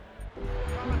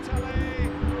Premier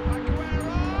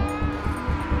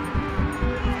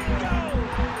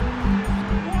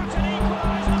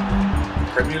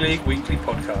League Weekly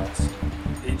Podcast.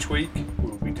 Each week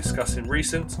we will be discussing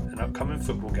recent and upcoming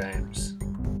football games.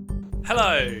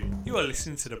 Hello, you are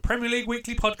listening to the Premier League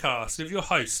Weekly Podcast with your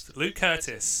host, Luke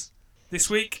Curtis. This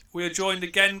week we are joined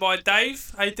again by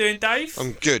Dave. How you doing, Dave?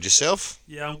 I'm good, yourself?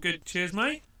 Yeah, I'm good. Cheers,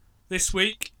 mate. This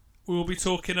week we will be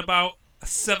talking about a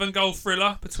 7-goal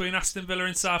thriller between Aston Villa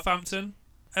and Southampton,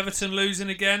 Everton losing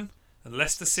again, and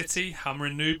Leicester City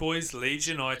hammering new boys Leeds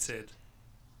United.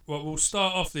 Well, we'll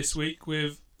start off this week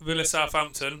with Villa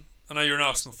Southampton. I know you're an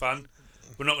Arsenal fan.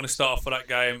 We're not going to start off with that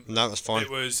game. No, that's fine.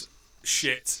 It was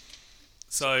shit.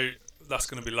 So that's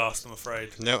going to be last, I'm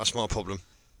afraid. No, that's not a problem.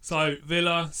 So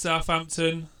Villa,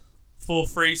 Southampton,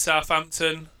 4-3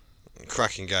 Southampton.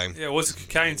 Cracking game. Yeah, it was a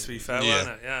cocaine to be fair, wasn't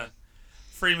it? Yeah.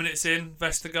 3 minutes in,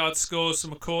 Vestergaard scores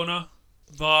from a corner.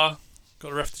 VAR got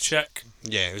the ref to check.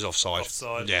 Yeah, it was offside.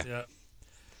 Yeah. To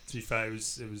be fair, it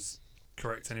was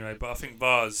correct anyway, but I think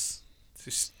VAR's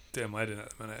just doing my head in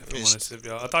at the minute, if I'm honest with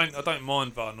you. I don't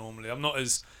mind VAR normally. I'm not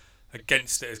as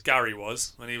against it as Gary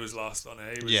was when he was last on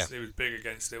it. He was big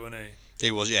against it, wasn't he?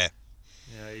 He was, yeah.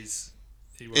 Yeah,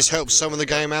 It's helped some of the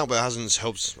game out, but it hasn't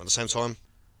helped at the same time.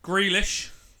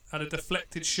 Grealish had a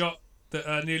deflected shot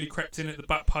that nearly crept in at the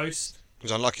back post. He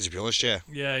was unlucky, to be honest, yeah.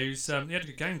 Yeah, he had a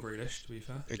good game, Grealish, to be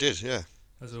fair. He did, yeah.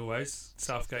 As always.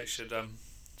 Southgate should have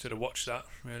watched that,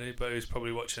 really, but he was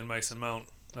probably watching Mason Mount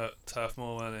at Turf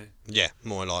Moor, wasn't he? Yeah,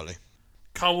 more likely.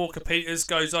 Kyle Walker-Peters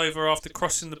goes over after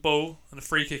crossing the ball and a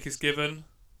free kick is given.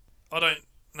 I don't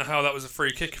know how that was a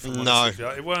free kick, if I'm honest with you.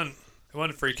 It weren't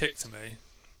a free kick to me.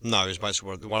 No, it was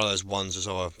basically one of those ones that's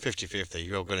either 50-50.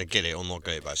 You're going to get it or not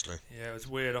get it, basically. Yeah, it was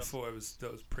weird. I thought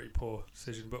that was a pretty poor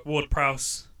decision. But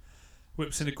Ward-Prowse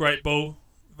whips in a great ball.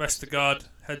 Vestergaard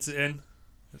heads it in.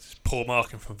 It's just poor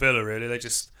marking from Villa, really.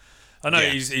 I know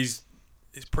he's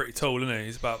pretty tall, isn't he?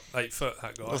 He's about 8 foot,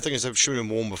 that guy. The thing is, they've shown him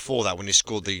warm before that when he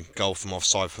scored the goal from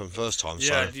offside for the first time.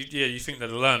 Yeah, so. you think they'd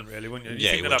have learned, really, wouldn't you? You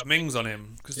Yeah, think they'd have Mings on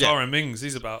him. Because Tyrone Mings,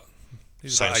 he's about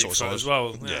 8 foot as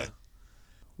well. Yeah.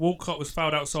 Walcott was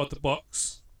fouled outside the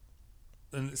box.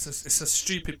 And it's a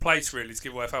stupid place, really, to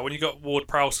give away a foul when you got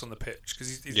Ward-Prowse on the pitch,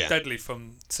 because he's deadly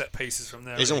from set pieces from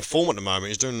there. He's on form at the moment.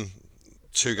 He's doing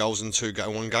 2 goals in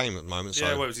 1 game at the moment. So.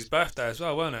 Yeah, well, it was his birthday as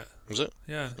well, wasn't it? Was it?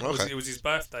 Yeah. Okay. It was his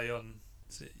birthday on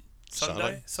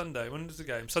Sunday? Sunday. When was the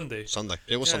game? Sunday.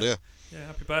 It was Sunday, yeah. Yeah,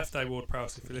 happy birthday,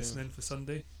 Ward-Prowse, if you're listening for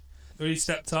Sunday. He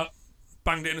stepped up,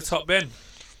 banged it in the top bin.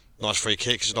 Nice free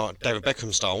kick. It's like David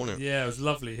Beckham style, wasn't it? Yeah, it was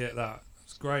lovely hit, that. It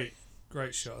was great.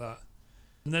 Great shot, that.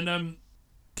 And then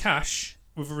Cash,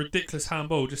 with a ridiculous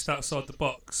handball just outside the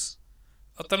box.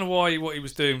 I don't know what he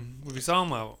was doing with his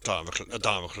arm out. Don't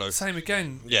have a clue. Same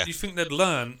again. Yeah. Do you think they'd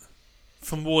learn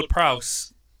from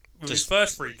Ward-Prowse with his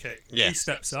first free kick? Yeah. He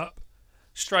steps up,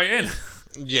 straight in.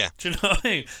 Yeah. Do you know what I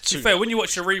mean? To be fair, when you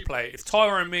watch the replay, if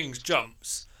Tyrone Mings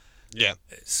jumps, it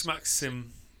smacks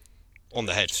him on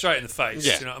the head, straight in the face.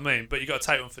 Yeah. Do you know what I mean? But you got to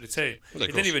take one for the team. Well,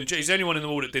 He's the only one in the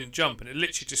wall that didn't jump, and it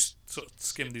literally just sort of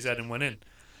skimmed his head and went in.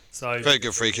 So very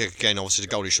good free kick again. Obviously,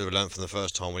 the goal he should have learnt from the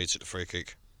first time when he took the free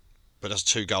kick. But that's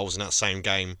 2 goals in that same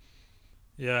game.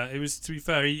 Yeah, it was. To be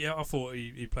fair, I thought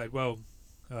he played well,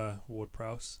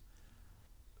 Ward-Prowse.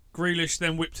 Grealish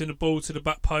then whipped in a ball to the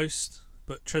back post,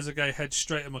 but Trezeguet heads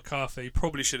straight at McCarthy.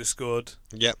 Probably should have scored.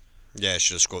 Yep. Yeah,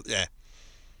 should have scored. Yeah.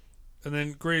 And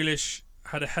then Grealish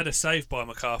had a header saved by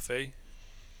McCarthy.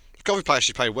 McCarthy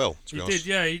actually played well, to be honest. He did,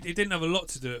 yeah. He didn't have a lot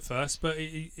to do at first, but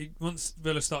he once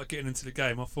Villa started getting into the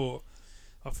game, I thought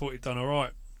he'd done all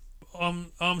right.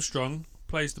 Armstrong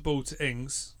plays the ball to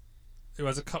Ings, who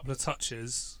has a couple of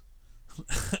touches.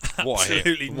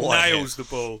 Absolutely nails the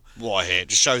ball. What a hit.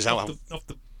 Just shows how... Off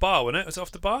the bar, wasn't it? Was it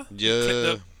off the bar?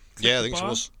 Yeah, I think it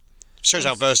was. Shows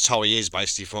how versatile he is,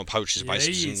 basically, from a poacher's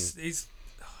basis. He's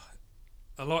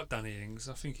I like Danny Ings.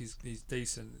 I think he's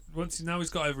decent. Now he's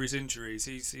got over his injuries,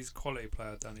 he's a quality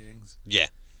player, Danny Ings. Yeah.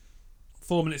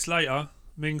 4 minutes later,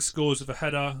 Mings scores with a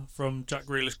header from Jack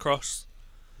Grealish's cross.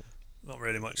 Not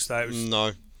really much to say. It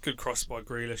was good cross by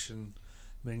Grealish, and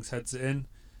Mings heads it in.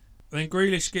 And then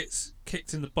Grealish gets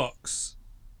kicked in the box.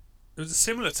 It was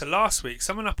similar to last week.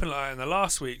 Someone up in the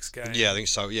last week's game. Yeah, I think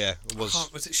so. Yeah, it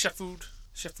was. Was it Sheffield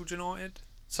United?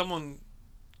 Someone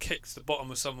kicked the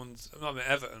bottom of someone's. I mean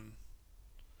Everton.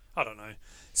 I don't know.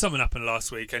 Something happened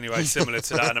last week anyway, similar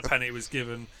to that, and a penalty was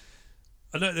given.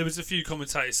 I know there was a few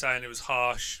commentators saying it was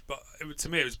harsh, but to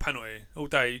me it was a penalty all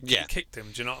day. He kicked him.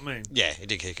 Do you know what I mean? Yeah, he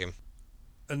did kick him.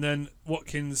 And then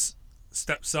Watkins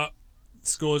steps up,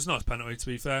 scores. Nice penalty, to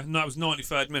be fair. No, it was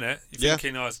 93rd minute. You're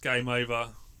thinking, it's game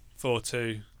over,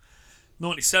 4-2.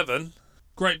 97,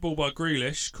 Great ball by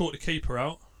Grealish, caught the keeper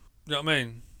out. You know what I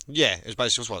mean? Yeah, it was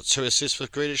basically, 2 assists for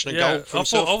Grealish and a Yeah, goal for I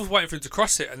himself. thought I was waiting for him to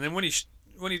cross it, and then when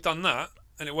he done that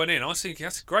and it went in, I was thinking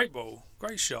that's a great ball,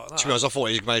 great shot. That. To be honest, I thought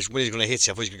when he was going to hit it,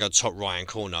 I thought he was going to go top right hand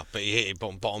corner, but he hit it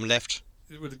bottom left.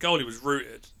 With the goal, he was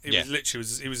rooted. He Yeah. was literally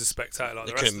he was a spectator. Like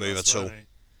He the rest couldn't of move us, at all. weren't he?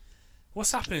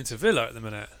 What's happening to Villa at the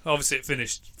minute? Obviously, it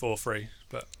finished 4-3,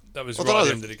 but that was Well, right at they-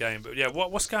 the end of the game. But yeah,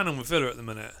 what's going on with Villa at the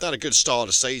minute? They had a good start of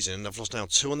the season. They've lost now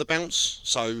 2 on the bounce.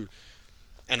 So,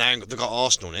 and they've got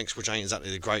Arsenal next, which ain't exactly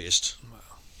the greatest. Well,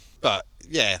 But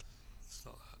yeah, it's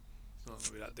not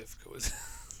really that difficult, is it?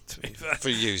 To be fair. for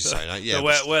you to say that, yeah.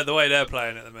 The way they're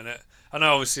playing at the minute. I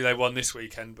know obviously they won this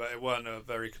weekend, but it weren't a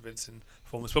very convincing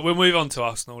performance. But we'll move on to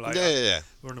Arsenal later. Yeah.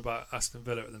 We're on about Aston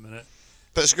Villa at the minute.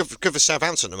 But it's good for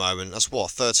Southampton at the moment. That's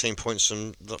 13 points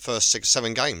from the first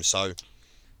 6-7 games. So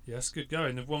Yeah, that's good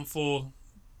going. They've won 4,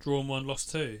 drawn 1,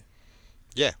 lost 2.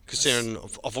 yeah, considering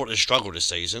I thought they struggled this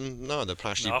season. No, they're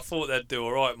actually. No, I thought they'd do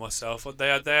all right myself.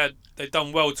 They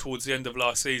done well towards the end of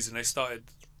last season. They started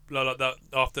like that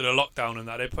after the lockdown and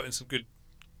that. They put in some good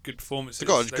performances.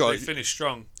 They finished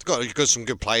strong. They've got some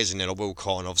good players in there, like Will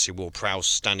Cotton, obviously Will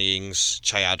Prowse, Danny Ings,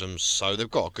 Che Adams. So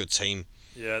they've got a good team.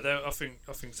 Yeah, I think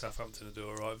Southampton will do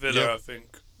all right. Villa, Yeah. I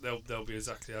think they'll be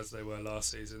exactly as they were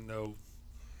last season. They'll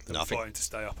be I fighting to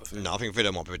stay up. I think. No, I think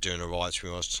Villa might be doing all right, to be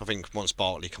honest. I think once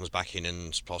Barkley comes back in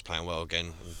and starts playing well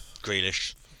again, and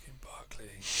Grealish.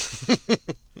 Fucking Barkley.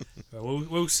 Well,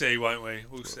 we'll see, won't we?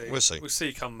 We'll see. We'll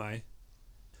see come May.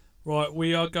 Right,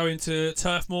 we are going to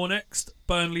Turf Moor next.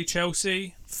 Burnley,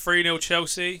 Chelsea. 3-0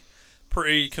 Chelsea.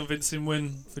 Pretty convincing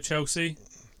win for Chelsea.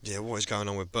 Yeah, what is going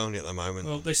on with Burnley at the moment?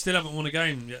 Well, they still haven't won a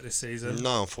game yet this season.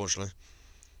 No, unfortunately.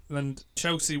 And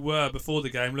Chelsea were, before the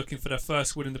game, looking for their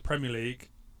first win in the Premier League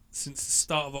since the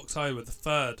start of October, the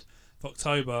 3rd of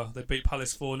October. They beat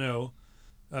Palace 4-0.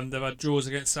 And they've had draws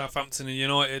against Southampton and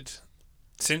United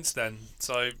since then.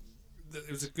 So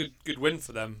it was a good win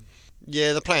for them.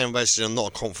 Yeah, they're playing basically. I'm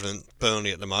not confident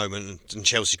Burnley at the moment, and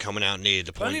Chelsea coming out near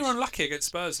the point. Burnley were unlucky against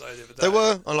Spurs though the other day. They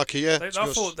were unlucky, yeah. I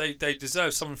thought they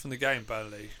deserved something from the game,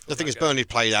 Burnley. The thing is, Burnley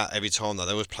play that every time though.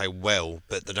 They always play well,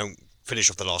 but they don't finish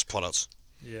off the last product.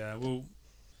 Yeah, we'll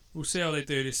see how they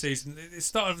do this season. It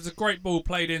started with a great ball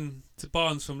played in to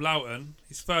Barnes from Loughton.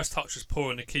 His first touch was poor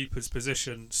in the keeper's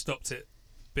position, stopped it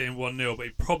being 1-0, but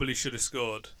he probably should have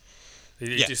scored.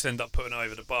 He just ended up putting it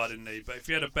over the bar, didn't he? But if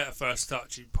he had a better first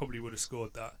touch, he probably would have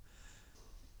scored that.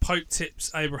 Pope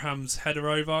tips Abraham's header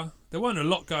over. There weren't a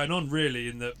lot going on really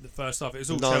in the first half. It was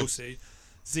all Chelsea.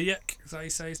 Ziyech, is that how you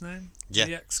say his name? Yeah.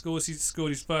 Ziyech scored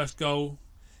his first goal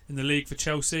in the league for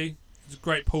Chelsea. It was a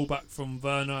great pullback from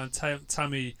Werner, and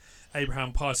Tammy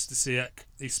Abraham passes to Ziyech.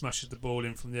 He smashes the ball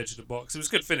in from the edge of the box. It was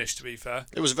a good finish, to be fair.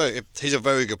 He's a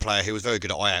very good player. He was very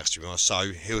good at Ajax, to be honest,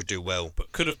 so he'll do well.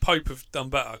 But could have Pope have done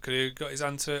better? Could he have got his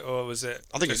hand to it, or was it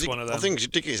just one of them? I think he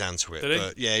did get his hand to it. Did he?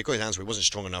 But yeah, he got his hand to it. It wasn't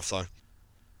strong enough, though.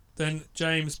 Then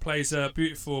James plays a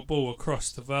beautiful ball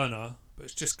across to Werner, but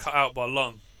it's just cut out by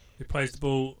Long. He plays the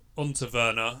ball onto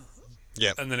Werner,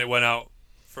 and then it went out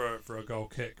for a goal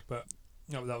kick. But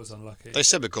that was unlucky. They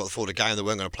said before the game they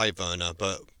weren't going to play Werner,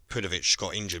 but Pudovic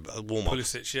got injured at warm-up.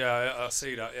 Pulisic, yeah, I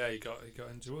see that. Yeah, he got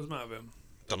injured. What was the matter with him?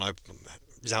 Don't know.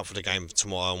 He's out for the game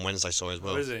tomorrow on Wednesday, sorry, as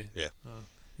well. Oh, is he? Yeah. Oh,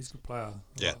 he's a good player.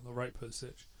 Yeah. I rate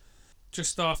Pulisic.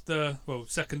 Just after,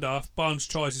 second half, Barnes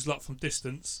tries his luck from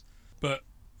distance, but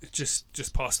it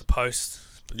just past the post.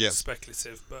 Yeah.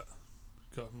 Speculative, but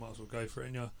might as well go for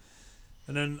it, yeah.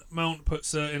 And then Mount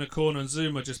puts in a corner, and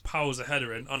Zuma just powers a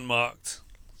header in, unmarked.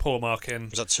 Poor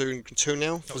marking. Was that 2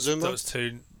 now for Zuma? That was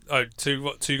 2. Oh,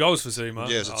 two goals for Zuma.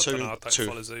 Yeah, it was I don't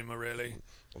follow Zuma really.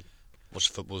 What's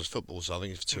football? So I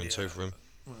think it's 2 and 2 for him.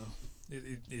 Well,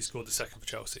 he scored the second for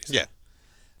Chelsea. So. Yeah.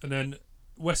 And then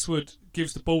Westwood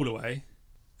gives the ball away.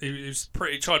 He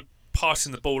tried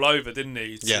passing the ball over, didn't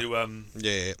he? To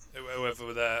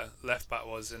whoever their left back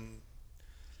was, and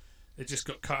it just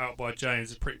got cut out by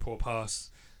James. A pretty poor pass,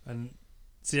 and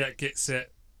Ziyech gets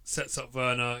it, sets up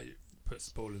Werner, puts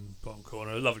the ball in the bottom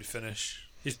corner. A lovely finish.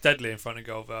 He's deadly in front of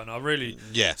goal, Werner.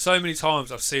 So many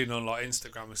times I've seen on like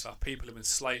Instagram and stuff, people have been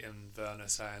slating Werner,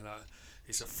 saying that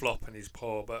he's a flop and he's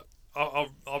poor. But I'll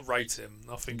rate him.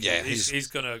 I think he's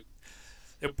gonna.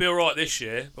 He'll be all right this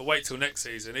year, but wait till next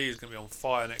season. He's gonna be on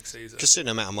fire next season. Considering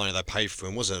the amount of money they paid for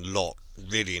him, wasn't a lot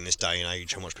really in this day and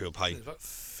age. How much people pay? It's about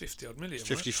 50 odd million.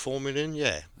 54 million,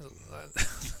 yeah.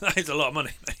 That is a lot of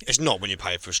money, mate. It's not when you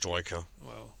pay for a striker.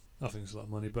 Well, I think it's a lot of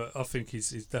money, but I think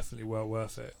he's definitely well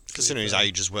worth it. Considering his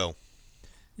age as well.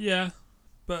 Yeah,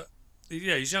 but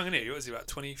he's young, isn't he? What is he, about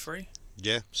 23?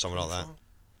 Yeah, something like that.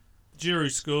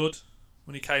 Giroud scored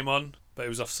when he came on, but he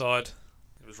was offside.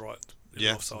 It was right.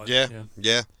 Yeah. Offside.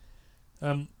 Yeah.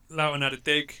 Loughton had a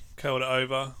dig, curled it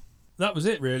over. That was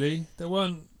it, really. There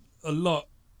weren't a lot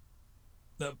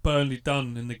that Burnley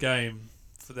done in the game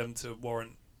for them to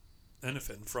warrant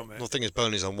anything from it. Well, the thing is,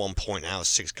 Burnley's on 1 point out of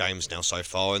 6 games now so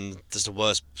far, and that's the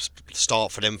worst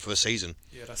start for them for the season.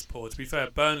 Yeah, that's poor. To be fair,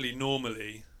 Burnley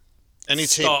normally Any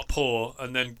team, start poor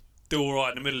and then do all right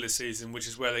in the middle of the season, which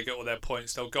is where they get all their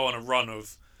points. They'll go on a run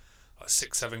of like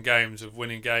 6-7 games of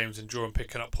winning games and drawing,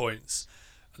 picking up points,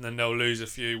 and then they'll lose a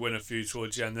few, win a few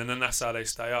towards the end, and then that's how they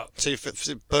stay up. see, for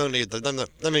Burnley,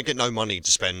 they get no money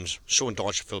to spend. Sean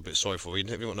Dyche should feel a bit sorry for you.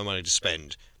 They've got no money to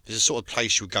spend. It's the sort of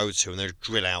place you go to and they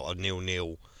drill out a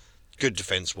 0-0, good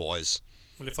defence-wise.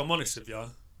 Well, if I'm honest with you,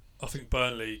 I think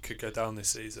Burnley could go down this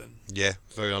season. Yeah,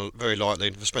 very likely.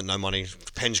 They've spent no money.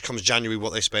 Depends, comes January,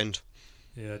 what they spend.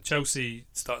 Yeah, Chelsea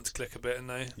starting to click a bit, aren't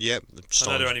they? Yeah. I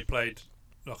know they only played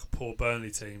like a poor Burnley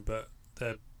team, but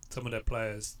some of their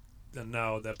players, and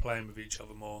now they're playing with each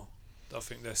other more. I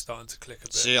think they're starting to click a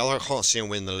bit. See, I can't see them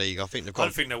win the league. I think they've got. I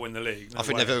don't think they'll win the league. I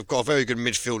think they've got a very good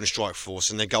midfield and strike force,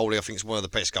 and their goalie, I think, is one of the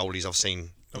best goalies I've seen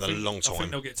in a long time. I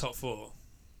think they'll get top 4.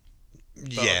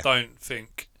 But Yeah. I don't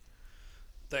think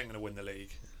they ain't going to win the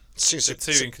league. They're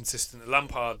too inconsistent.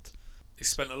 Lampard, he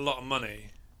spent a lot of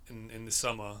money in the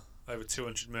summer, over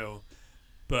 200 mil,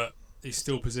 but he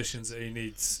still positions that he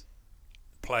needs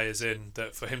players in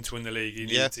that for him to win the league.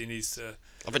 He needs to.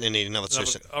 I think they need another two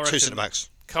centre backs.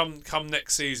 Come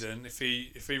next season, if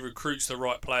he recruits the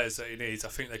right players that he needs, I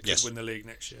think they could win the league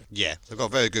next year. Yeah, they've got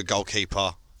a very good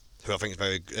goalkeeper, who I think is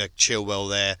very Chilwell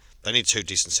there. They need 2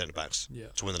 decent centre backs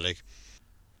to win the league.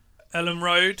 Ellen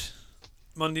Road,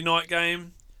 Monday night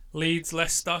game, Leeds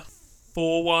Leicester,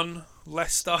 4-1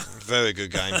 Leicester. Very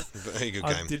good game. Very good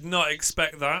game. I did not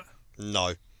expect that.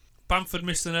 No. Bamford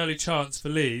missed an early chance for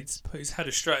Leeds, put his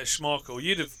header straight at Schmeichel.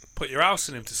 You'd have put your house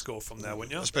on him to score from there,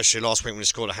 wouldn't you? Especially last week when he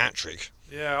scored a hat-trick.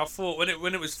 Yeah, I thought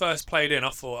when it was first played in,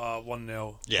 I thought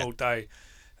 1-0 all day.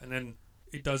 And then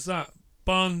he does that.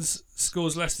 Barnes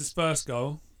scores Leicester's first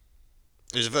goal.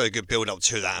 It was a very good build-up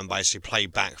to that and basically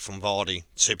played back from Vardy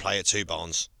to play it to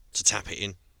Barnes to tap it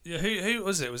in. Yeah, who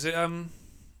was it? Was it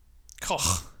Koch?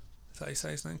 Is that how you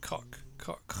say his name? Koch.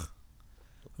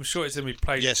 I'm sure it's him. He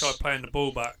tried playing the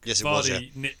ball back. Yes, it Vardy was, yeah.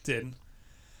 nipped in,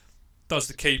 does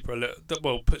the keeper a little.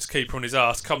 Well, puts keeper on his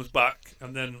ass, comes back,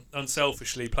 and then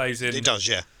unselfishly plays in. He does,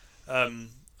 yeah.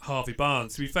 Harvey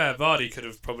Barnes. To be fair, Vardy could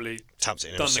have probably tapped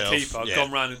it in done himself. The keeper,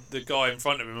 gone round the guy in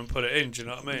front of him and put it in. Do you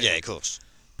know what I mean? Yeah, of course.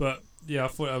 But yeah, I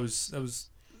thought that was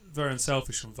very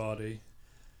unselfish from Vardy.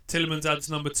 Tielemans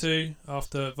adds number 2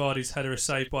 after Vardy's header is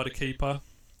saved by the keeper.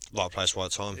 Right place,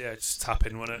 right time. Yeah, just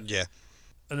tapping, wasn't it? Yeah.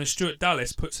 And then Stuart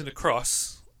Dallas puts in a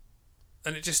cross,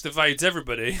 and it just evades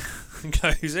everybody and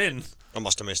goes in. I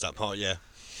must have missed that part. Yeah.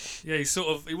 Yeah,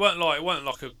 it weren't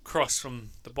like a cross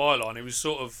from the byline. He was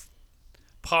sort of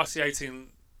past the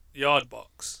 18-yard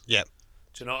box. Yeah.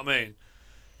 Do you know what I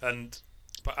mean?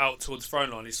 But out towards the throne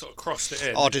line, he sort of crossed it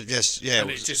in. Oh, did yes, yeah. And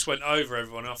it just went over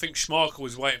everyone. I think Schmeichel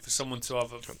was waiting for someone to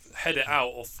either head it out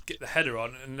or get the header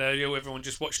on, and everyone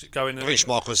just watched it go in. I think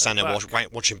Schmeichel was standing there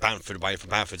watching Bamford, waiting for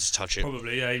Bamford to touch it.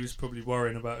 Probably, yeah. He was probably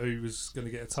worrying about who was going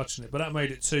to get a touch in it. But that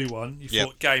made it 2-1. You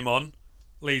thought game on.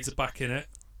 Leeds are back in it.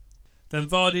 Then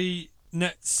Vardy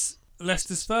nets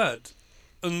Leicester's third.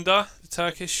 Under, the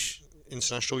Turkish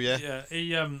international, yeah.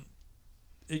 Yeah,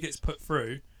 he gets put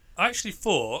through. I actually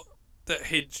thought that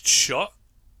he'd shot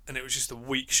and it was just a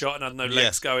weak shot and had no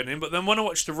legs going in, but then when I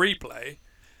watched the replay,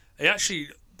 he actually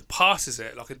passes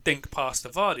it like a dink pass to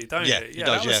Vardy, don't he?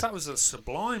 Yeah, that was a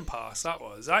sublime pass, that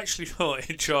was. I actually thought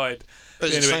he tried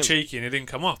being a bit cheeky and it didn't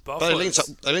come off, but they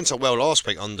linked up well last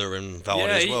week, Under and Vardy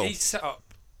as well. He set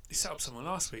up someone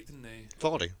last week, didn't he?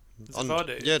 Vardy.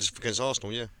 Vardy? Yeah, just against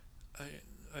Arsenal, yeah.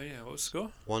 Oh yeah, what was the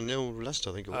score? 1-0 Leicester,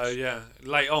 I think it was. Oh yeah,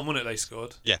 late on, wasn't it? They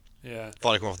scored. Yeah.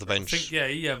 Vardy came off the bench. I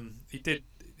think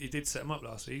he did set him up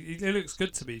last week. He looks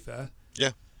good, to be fair.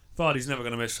 Yeah. Vardy's never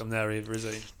going to miss from there either, is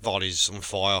he? Vardy's on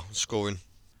fire, scoring.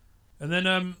 And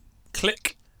then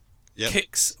Click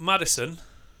kicks Maddison.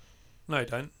 No, he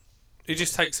don't. He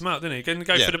just takes him out, doesn't he? Going to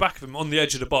go for the back of him on the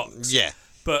edge of the box. Yeah.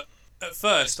 But at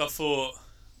first I thought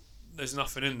there's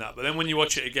nothing in that, but then when you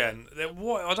watch it again,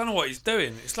 I don't know what he's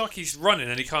doing. It's like he's running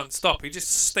and he can't stop. He just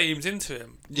steams into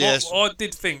him. Yes. What I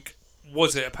did think,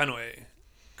 was it a penalty?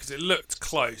 Because it looked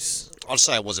close. I'd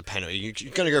say it was a penalty.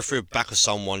 You're going to go through the back of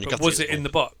someone. But was it in the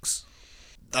box?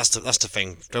 That's the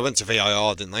thing. They went to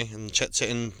VAR, didn't they? And checked it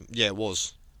in. Yeah, it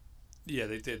was. Yeah,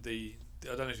 they did.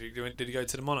 I don't know if did he go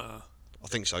to the monitor? I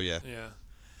think so, yeah. Yeah.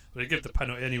 Well, they give the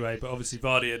penalty anyway, but obviously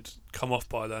Vardy had come off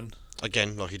by then.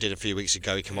 Again, like he did a few weeks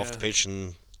ago, he came off the pitch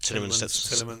and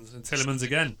Tillemans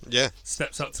again. Yeah.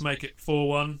 Steps up to make it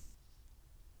 4-1.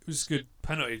 It was good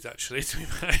penalties, actually, to be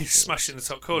fair. He's smashing the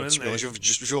top corner, isn't he? If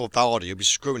you're Vardy, you'd be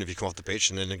screwing if you come off the pitch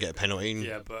and then get a penalty.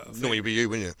 Yeah, but normally it'd be you,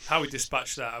 wouldn't you? How he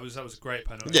dispatched that was a great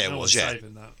penalty. Yeah, it was, yeah.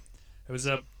 Saving that. It was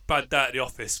a bad day at the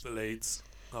office for Leeds,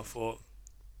 I thought.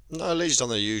 No, Leeds done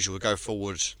their usual. Go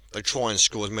forward. They try and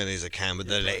score as many as they can, but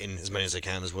they're letting as many as they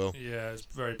can as well. Yeah, it was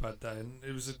a very bad day. And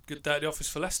it was a good day at the office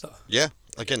for Leicester. Yeah.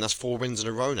 Again, that's 4 wins in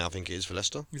a row now, I think it is, for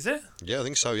Leicester. Is it? Yeah, I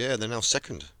think so, yeah. They're now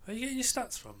second. Where are you getting your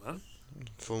stats from, man?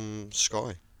 From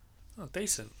Sky. Oh,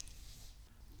 decent.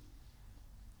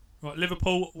 Right,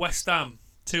 Liverpool, West Ham.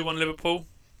 2-1 Liverpool.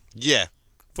 Yeah.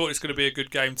 Thought it's going to be a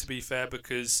good game, to be fair,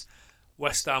 because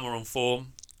West Ham are on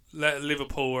form.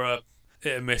 Liverpool are a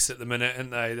hit and miss at the minute,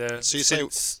 aren't they?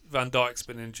 Since Van Dijk's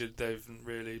been injured, they haven't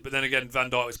really. But then again,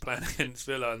 Van Dijk was playing against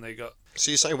Villa, and they got.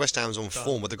 So you say West Ham's on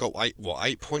form, but they've got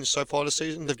 8 points so far this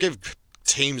season. They've given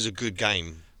teams a good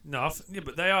game. No,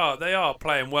 but they are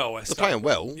playing well. West Ham. They're playing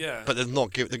well, yeah. But they're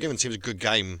giving teams a good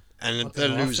game, and they're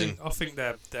losing. I think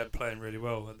they're playing really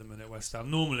well at the minute. West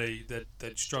Ham. Normally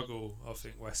they'd struggle. I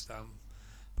think West Ham,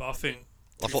 but I think.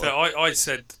 I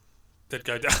said they'd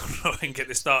go down. I think at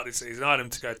the start of the season, I had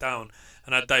them to go down,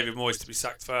 and I had David Moyes to be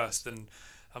sacked first, and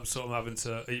I'm sort of having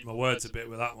to eat my words a bit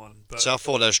with that one. But so I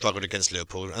thought they struggled against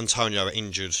Liverpool. Antonio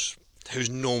injured, who's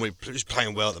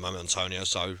playing well at the moment. Antonio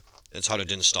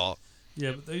didn't start.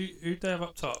 Yeah, but who'd they have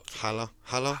up top? Haller,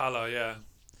 yeah.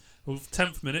 Well,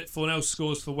 10th minute, Fornell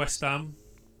scores for West Ham.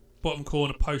 Bottom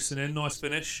corner, posting in, nice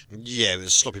finish. Yeah, it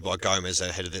was sloppy by Gomez. They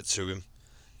headed it to him.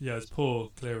 Yeah, it was poor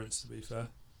clearance, to be fair.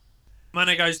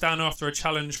 Mane goes down after a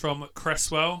challenge from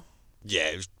Cresswell.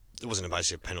 Yeah, it wasn't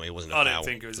basically a penalty. It wasn't a foul. I don't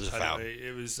think it was a penalty.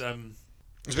 It was a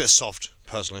bit soft,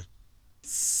 personally.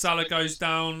 Salah goes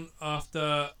down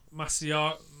after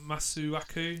Masuaku.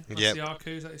 Masuaku,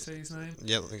 is that how you say his name?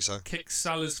 Yeah, I think so. Kicks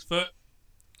Salah's foot.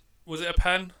 Was it a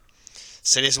pen?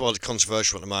 So this is what's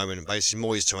controversial at the moment. Basically,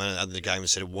 Moyes turned out of the game and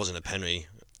said it wasn't a penalty.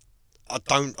 I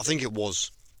think it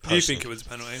was. Do you think it was a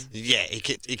penalty? Yeah, he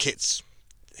kicked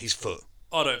his foot.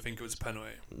 I don't think it was a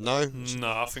penalty. No?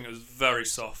 No, I think it was very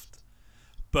soft.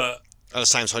 But at the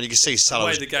same time, you can see Salah.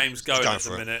 The way the game's going at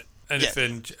the minute,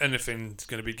 anything's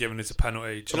going to be given as a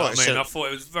penalty. Do you know what I mean? I thought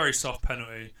it was a very soft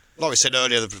penalty. Like we said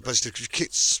earlier,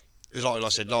 kicks. Like I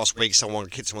said last week, someone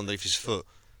kicked him underneath his foot.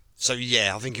 So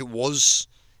yeah, I think it was.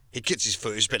 He kicked his foot.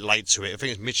 He was a bit late to it. I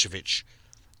think it was Mitrovic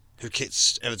who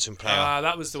kicked Everton player.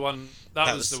 That was the one.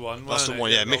 That's the one.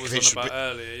 Yeah,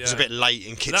 Mitrovic was a bit late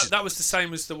and kicked. That was the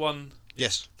same as the one.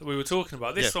 Yes. That we were talking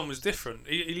about. This one was different.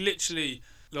 He literally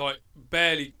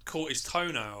barely caught his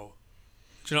toenail.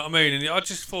 Do you know what I mean? And I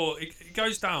just thought it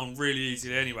goes down really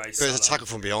easily anyway. But there's a tackle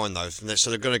from behind though, so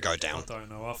they're going to go down. I don't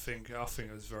know. I think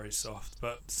it was very soft.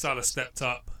 But Salah stepped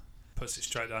up, puts it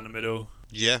straight down the middle.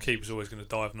 Yeah. Keeper's always going to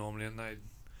dive normally, aren't they?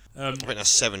 I think that's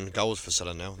 7 goals for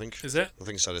Salah now. I think. Is it? I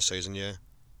think so this season. Yeah.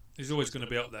 He's always going to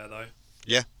be up there though.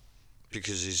 Yeah,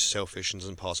 because he's selfish and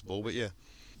doesn't pass the ball. But yeah.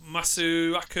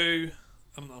 Masuaku.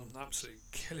 I'm absolutely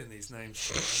killing these names.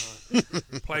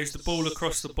 Plays the ball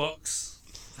across the box,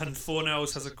 and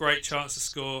Fornells has a great chance to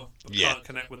score, but can't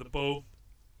connect with the ball.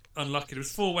 Unlucky. There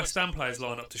was 4 West Ham players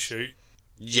lined up to shoot.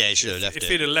 Yeah, he should have left it. If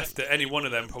he'd have left it, any one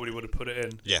of them probably would have put it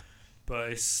in. Yeah. But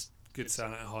it's good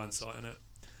sound in hindsight, isn't it?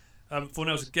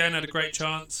 Fornells again had a great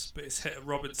chance, but it's hit at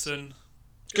Robertson.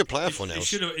 Good player, Fornells.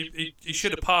 He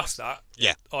should have passed that.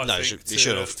 Yeah. He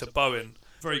should have to Bowen.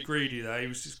 Very greedy there. He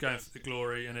was just going for the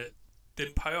glory, and it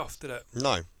didn't pay off, did it?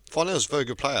 No. Fornells is a very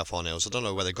good player, Fornells. I don't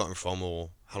know where they got him from or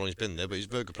how long he's been there, but he's a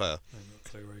very good player. I have no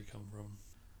clue where he come from.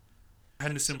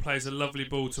 Henderson plays a lovely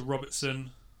ball to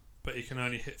Robertson, but he can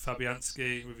only hit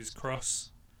Fabianski with his cross.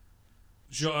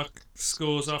 Jota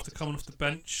scores after coming off the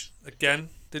bench again.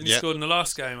 Didn't he score in the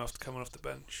last game after coming off the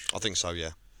bench? I think so,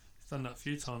 yeah. He's done that a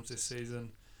few times this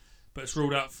season. But it's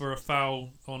ruled out for a foul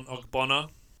on Ogbonna.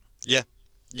 Yeah.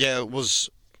 Yeah, it was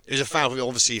a foul,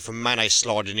 obviously, for Mane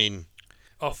sliding in.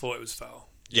 I thought it was foul.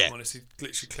 Yeah. Honestly, he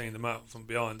literally cleaned them out from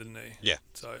behind, didn't he? Yeah.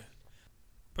 So,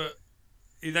 but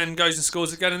he then goes and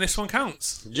scores again, and this one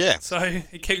counts. Yeah. So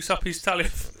he keeps up his tally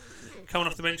of coming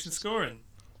off the bench and scoring.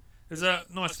 It was a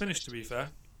nice finish, to be fair.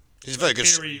 He's very good.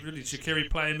 Shaqiri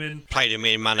played him in. Played him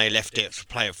in, Mane left it,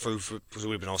 play it through because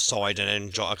we've been offside, and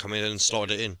then Jota come in and slide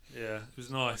it in. Yeah, it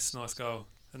was nice goal.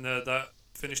 And that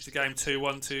finished the game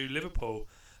 2-1 to Liverpool.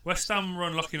 West Ham were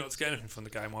unlucky not to get anything from the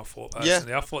game, I thought,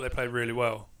 personally. Yeah. I thought they played really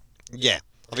well. Yeah,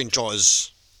 I think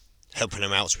Jota's helping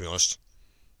them out, to be honest.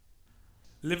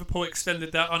 Liverpool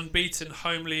extended their unbeaten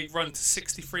home league run to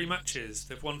 63 matches.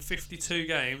 They've won 52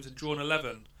 games and drawn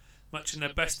 11, matching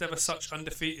their best ever such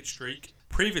undefeated streak.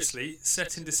 previously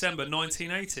set in December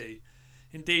 1980.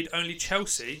 Indeed, only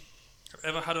Chelsea have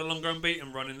ever had a longer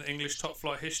unbeaten run in the English top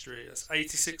flight history. That's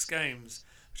 86 games,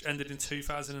 which ended in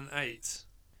 2008.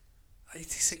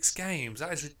 86 games.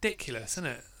 That is ridiculous, isn't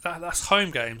it? That's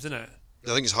home games, isn't it?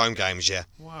 I think it's home games, yeah.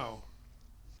 Wow.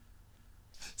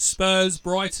 Spurs,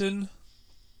 Brighton.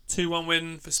 2-1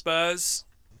 win for Spurs.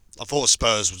 I thought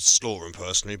Spurs would slaughter them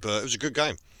personally, but it was a good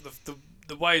game.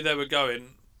 The way they were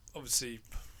going, obviously,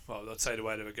 well, I'd say the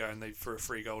way they were going, they threw a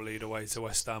 3-goal lead away to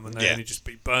West Ham, and they only just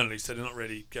beat Burnley, so they're not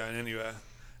really going anywhere.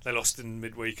 They lost in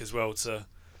midweek as well to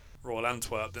Royal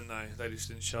Antwerp, didn't they? They just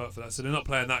didn't show up for that, so they're not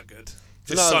playing that good.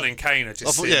 Just Son and Kane are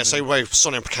just.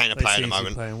 Son and Kane are playing at the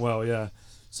moment. Playing well, yeah.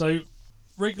 So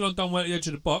Reguilon done well at the edge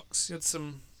of the box. He had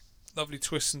some lovely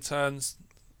twists and turns.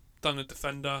 Done a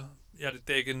defender. He had a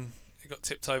dig and he got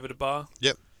tipped over the bar.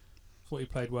 Yep. Thought he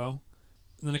played well.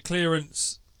 And then a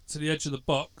clearance to the edge of the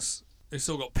box. It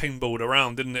still got ping-balled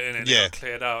around, didn't it? And it got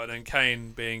cleared out. And then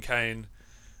Kane, being Kane,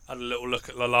 had a little look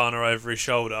at Lallana over his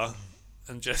shoulder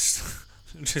and just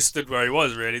stood where he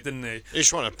was, really, didn't he? He was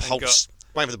trying to pulse,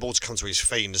 waiting for the ball to come to his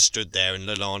feet, and just stood there, and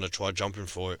Lallana tried jumping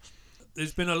for it.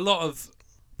 There's been a lot of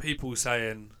people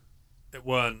saying it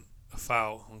weren't a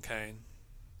foul on Kane.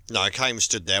 No, Kane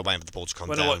stood there waiting for the ball to come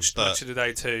down. When I watched Match of the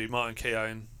Day too, Martin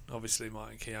Keown, obviously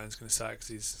Martin Keown's going to say it because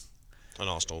he's an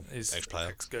Arsenal ex-player.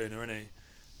 Ex-Gooner, isn't he?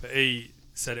 But he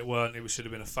said it weren't, it should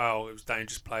have been a foul, it was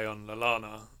dangerous play on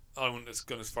Lallana. I wouldn't have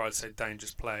gone as far as to say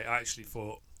dangerous play. I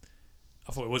thought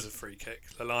it was a free kick.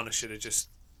 Lallana should have just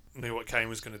knew what Kane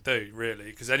was going to do, really,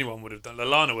 because anyone would have done.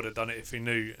 Lallana would have done it if he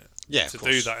knew to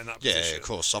do that in that position. Yeah, of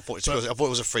course. I thought it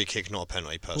was a free kick, not a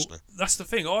penalty, personally. Well, that's the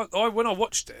thing. I when I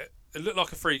watched it, it looked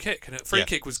like a free kick, and a free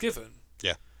kick was given.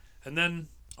 Yeah. And then,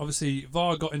 obviously,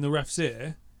 VAR got in the ref's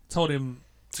ear, told him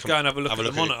to go and have a look at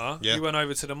the monitor. Yeah. He went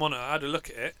over to the monitor, had a look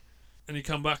at it, and he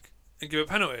come back and give a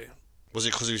penalty. Was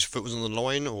it because his foot was on the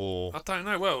line, or...? I don't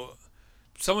know. Well,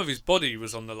 some of his body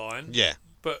was on the line. Yeah.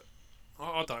 But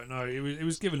I don't know. It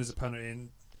was given as a penalty, and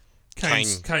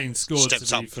Kane scored.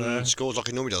 Stepped up and scored like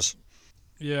he normally does.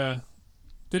 Yeah.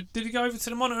 Did he go over to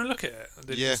the monitor and look at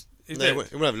it? He went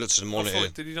over and looked at the monitor.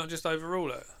 Did he not just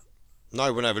overrule it? No,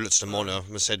 he went over and looked at the monitor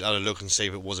and said, had a look and see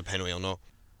if it was a penalty or not.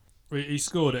 He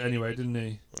scored it anyway, didn't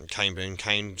he? And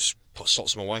Kane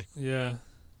slots him away. Yeah.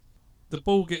 The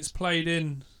ball gets played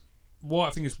in. I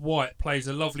think it's White plays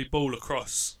a lovely ball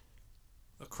across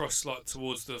like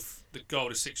towards the goal,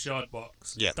 the 6-yard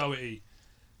box. Yeah. Doherty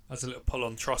has a little pull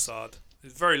on Trossard.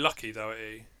 He's very lucky,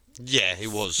 Doherty. Yeah, he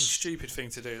was. It's a stupid thing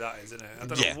to do, that, isn't it? I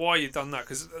don't know why you've done that,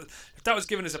 because if that was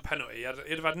given as a penalty,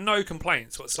 he'd have had no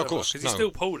complaints whatsoever. Of course, because he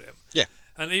still pulled him. Yeah.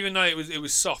 And even though it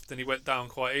was soft and he went down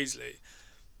quite easily,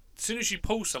 as soon as you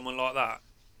pull someone like that,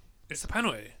 it's a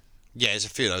penalty. Yeah, there's a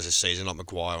few of those this season, like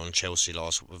Maguire on Chelsea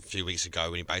a few weeks ago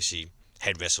when he basically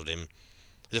head wrestled him.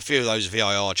 There's a few of those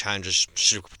VAR challenges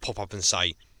should pop up and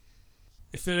say,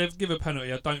 if they'd give a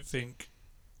penalty, I don't think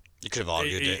you could have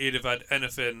argued it. He'd have had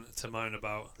anything to moan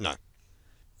about. No.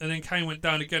 And then Kane went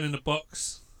down again in the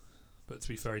box, but to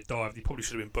be fair, he dived. He probably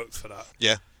should have been booked for that.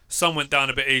 Yeah. Some went down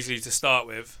a bit easily to start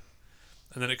with,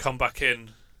 and then it come back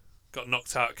in, got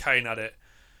knocked out. Kane had it.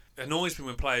 It annoys me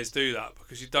when players do that,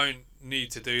 because you don't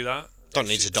need to do that. Don't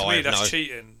need to dive. To me, that's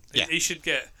cheating. Yeah. He should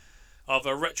get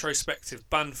either a retrospective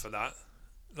ban for that,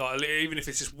 like even if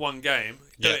it's just one game.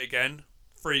 Do it again.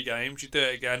 3 games, you do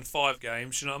it again. 5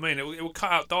 games. You know what I mean? It will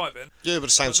cut out diving. Yeah, but at the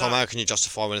same time, how can you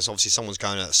justify when it's obviously someone's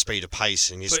going at a speed of pace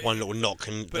and it's one little knock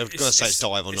and they're going to say it's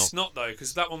dive or not? It's not, though,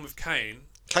 because that one with Kane.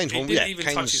 Kane's one, he didn't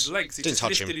even touch his legs. He just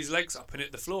lifted him. his legs up and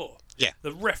hit the floor. Yeah.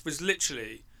 The ref was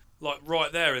literally like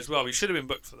right there as well. He should have been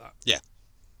booked for that. Yeah.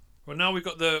 Well, now we've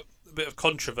got the bit of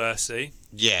controversy.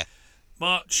 Yeah.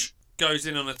 March goes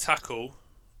in on a tackle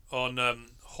on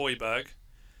Højbjerg.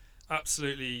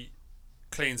 Absolutely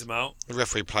cleans him out. The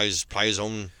referee plays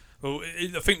on. Well,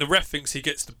 I think the ref thinks he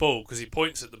gets the ball because he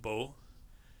points at the ball,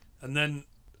 and then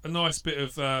a nice bit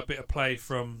of play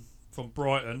from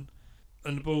Brighton,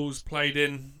 and the ball's played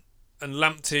in, and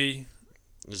Lamptey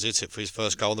Is it for his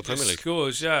first goal in the Premier League?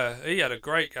 Scores, yeah. He had a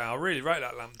great game. I really rate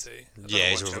that Lamptey. I don't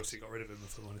know why Chelsea got rid of him,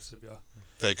 if I'm honest with you.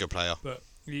 Very good player. But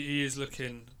he is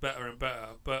looking better and better.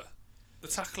 But the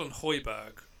tackle on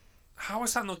Højbjerg, how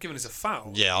is that not given as a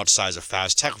foul? Yeah, I'd say it's a foul.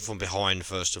 It's tackled from behind,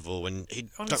 first of all. And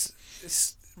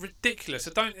it's ridiculous.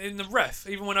 In the ref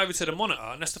even went over to the monitor,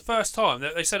 and that's the first time.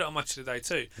 They said it on Match of the Day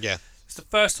too. Yeah. It's the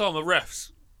first time a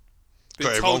ref's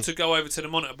been told to go over to the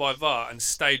monitor by VAR and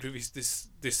stayed with his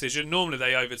decision. Normally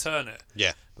they overturn it.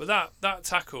 Yeah. But that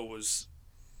tackle was...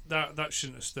 That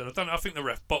shouldn't have stood. I think the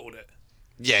ref bottled it.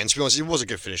 Yeah, and to be honest, it was a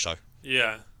good finish, though.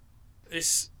 Yeah.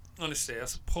 It's... Honestly,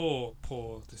 that's a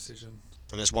poor decision.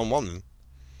 And it's 1-1.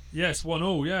 Yes,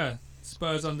 1-1, yeah.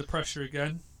 Spurs under pressure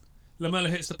again. Lamela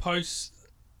hits the post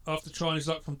after trying his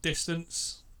luck from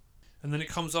distance. And then it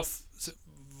comes off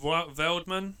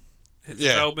Veldman. Hits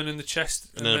Veldman in the chest.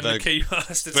 And then the keeper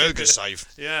has to very good save.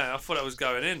 Yeah, I thought that was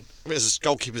going in. I mean, it's his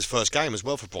goalkeeper's first game as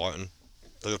well for Brighton.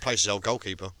 They replaced his old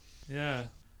goalkeeper. Yeah.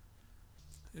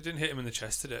 It didn't hit him in the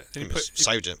chest, did it? He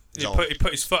saved it. He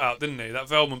put his foot out, didn't he? That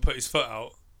Veldman put his foot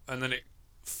out, and then it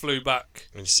flew back.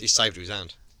 I mean, he saved it with his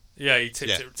hand. Yeah, he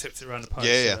tipped it around the post.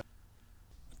 Yeah.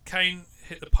 Kane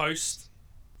hit the post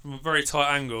from a very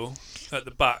tight angle at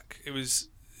the back. It was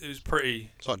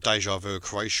pretty. It's like deja vu,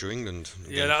 Croatia, England.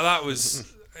 Again. Yeah, that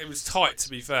was. It was tight, to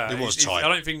be fair. It was tight. I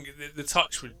don't think the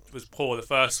touch was poor, the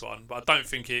first one, but I don't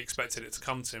think he expected it to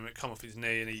come to him. It come off his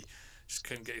knee, and he just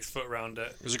couldn't get his foot around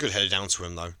it. It was a good header down to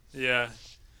him, though. Yeah,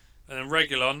 and then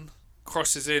Reguilon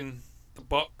crosses in the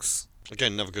box.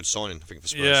 Again, another good signing, I think, for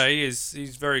Spurs. Yeah, he is.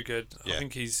 He's very good. Yeah. I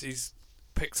think he's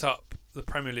picked up the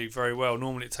Premier League very well.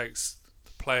 Normally, it takes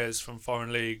players from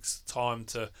foreign leagues time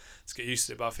to get used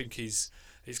to it, but I think he's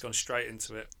gone straight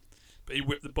into it. But he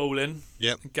whipped the ball in.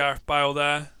 Yep. Gareth Bale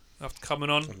there after coming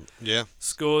on. Yeah.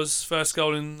 Scores first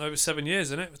goal in over 7 years,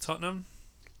 isn't it, for Tottenham?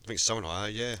 I think something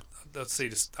like that, yeah. I'd see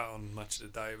that on Match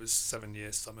of the Day. It was 7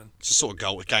 years something. It's the sort of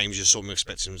goal games you're sort of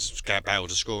expecting Gareth Bale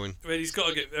to score in. I mean, he's got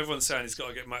to get. Everyone's saying he's got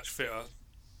to get match fitter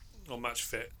or match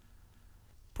fit.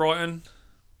 Brighton,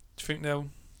 do you think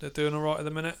they're doing all right at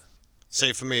the minute?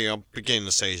 See, for me, I'm beginning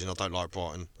the season. I don't like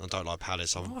Brighton. I don't like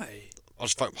Palace. Why? I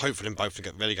just hope for them both to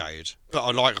get relegated. But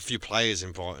I like a few players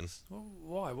in Brighton. Well,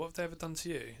 why? What have they ever done to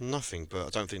you? Nothing, but I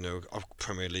don't think they're a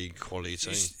Premier League quality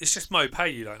team. It's just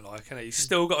Mopay you don't like, isn't it? You've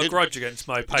still got a grudge against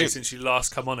Mopay since you last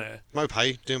come on here.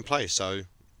 Mopay didn't play, so...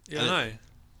 Yeah, I know.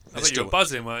 I bet you were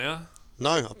buzzing, weren't you?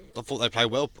 No, I thought they played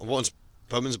well. I wanted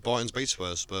Brighton's beat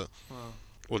Spurs, but...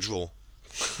 Or draw.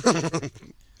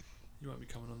 You won't be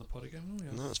coming on the pod again, will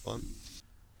you? No, that's fine.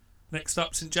 Next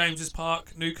up, St James's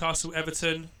Park,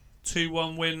 Newcastle-Everton.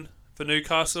 2-1 win for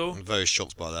Newcastle. I'm very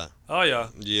shocked by that. Oh, yeah?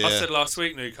 Yeah. I said last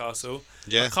week Newcastle.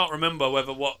 Yeah. I can't remember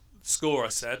what score I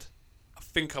said. I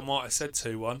think I might have said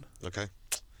 2-1. Okay.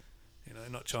 You know,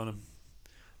 not trying to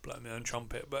blow my own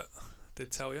trumpet, but I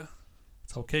did tell you.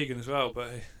 I told Keegan as well, but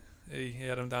he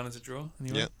had him down as a draw.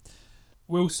 Anyway. Yeah.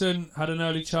 Wilson had an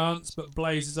early chance, but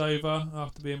blazes over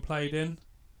after being played in.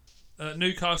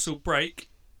 Newcastle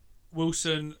break.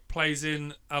 Wilson plays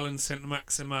in Alan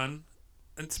Saint-Maximin.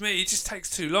 And to me, he just takes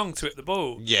too long to hit the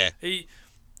ball. Yeah.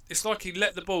 It's like he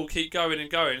let the ball keep going,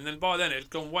 and then by then it had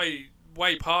gone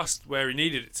way past where he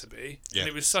needed it to be. Yeah. And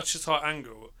it was such a tight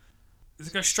angle. Does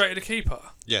it go straight to the keeper?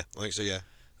 Yeah, I think so, yeah.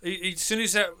 He as soon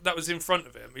as that was in front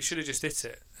of him, he should have just hit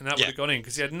it, and that would have gone in,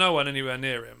 because he had no one anywhere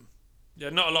near him. Yeah,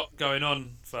 not a lot going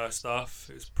on first half.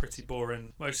 It was pretty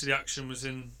boring. Most of the action was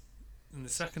in the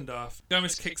second half.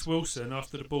 Gomez kicks Wilson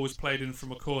after the ball was played in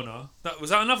from a corner.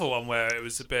 Was that another one where it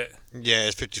was a bit... Yeah,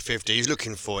 it's 50-50. He's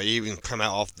looking for it. He even come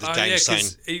out after the game saying...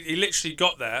 He literally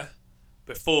got there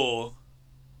before...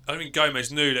 I don't think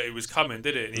Gomez knew that he was coming,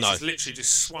 did he? And he just literally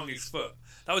just swung his foot.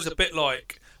 That was a bit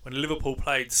like when Liverpool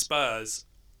played Spurs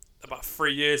about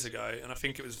 3 years ago, and I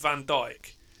think it was Van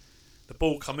Dijk. The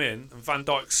ball come in, and Van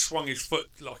Dijk swung his foot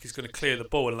like he's going to clear the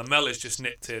ball, and Lamella's just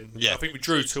nipped in. Yeah. I think we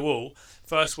drew 2-2.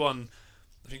 First one,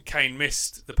 I think Kane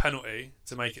missed the penalty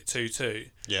to make it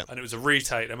 2-2. Yeah. And it was a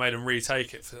retake. They made him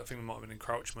retake it. I think it might have been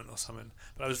encroachment or something.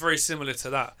 But it was very similar to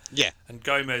that. Yeah. And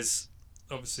Gomez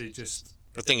obviously just...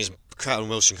 The thing is, Callum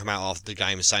Wilson come out after the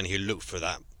game saying he looked for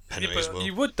that penalty as well.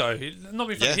 You would, though.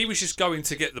 He was just going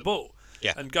to get the ball.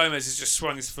 Yeah. And Gomez has just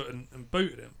swung his foot and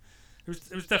booted him.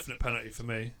 It was definite penalty for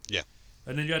me. Yeah.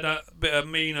 And then you had that bit of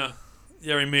Mina.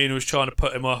 Yerry Mina was trying to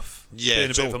put him off. Yeah.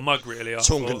 Being a bit of a mug, really.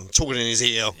 Talking in his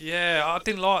ear. Yeah, I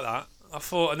didn't like that. I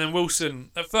thought, and then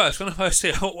Wilson, at first, when I first see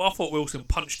it, I thought Wilson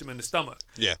punched him in the stomach.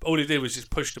 Yeah. But all he did was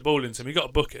just push the ball into him. He got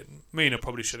a booking. Mina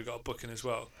probably should have got a booking as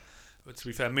well. But to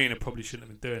be fair, Mina probably shouldn't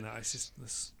have been doing that. It's just...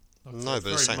 It's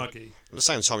very muggy. At the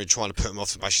same time, you're trying to put him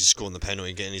off by actually scoring the penalty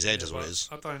and getting his head as what it is.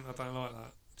 I don't like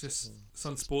that. Just it's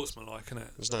unsportsmanlike, isn't it?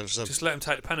 There's no, just let him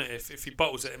take the penalty. If he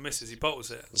bottles it and misses, he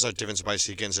bottles it. There's no difference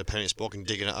basically against a penalty spot and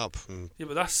digging it up. Yeah,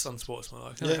 but that's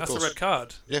unsportsmanlike, isn't Yeah, it? That's a red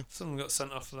card. Yeah. Someone got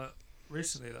sent off for that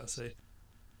recently, that I see.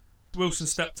 Wilson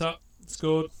stepped up,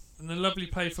 scored, and a lovely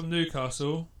play from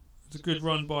Newcastle. It was a good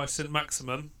run by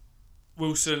Saint-Maximin.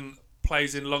 Wilson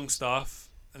plays in Longstaff,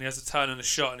 and he has a turn and a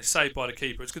shot, and it's saved by the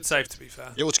keeper. It's a good save, to be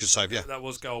fair. Yeah, it was a good save, yeah. That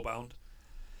was goal bound.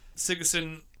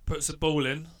 Sigurdsson puts a ball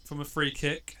in from a free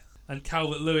kick, and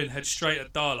Calvert-Lewin heads straight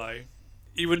at Darlow.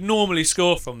 He would normally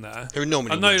score from there. He would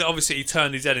normally. I know that obviously he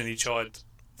turned his head and he tried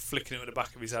flicking it with the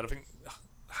back of his head. I think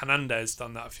Hernandez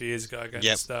done that a few years ago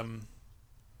against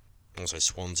I was say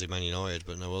Swansea, Man United,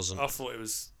 but no, it wasn't. I thought it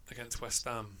was against West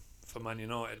Ham for Man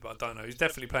United, but I don't know. He's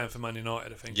definitely playing for Man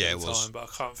United, I think, Yeah, at it the was. time, but I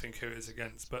can't think who it is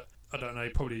against. But I don't know. He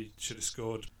probably should have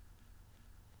scored.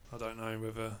 I don't know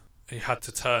whether he had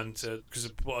to turn to because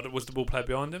was the ball played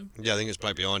behind him. Yeah, I think it's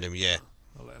played behind him. Yeah,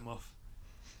 I'll let him off.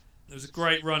 There was a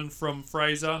great run from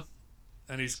Fraser,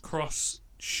 and his cross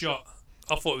shot.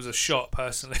 I thought it was a shot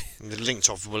personally. the linked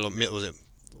off. Well, was it?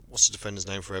 What's the defender's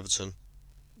name for Everton?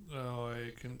 Oh,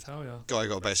 I couldn't tell you. Guy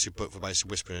got basically booked for basically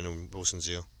whispering in Wilson's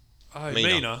ear. Oh,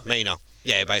 Mina.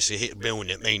 Yeah, basically hit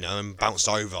Mina and bounced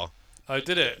over. Oh,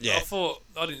 did it? Yeah.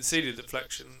 I didn't see the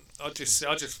deflection. I just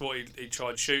thought he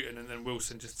tried shooting and then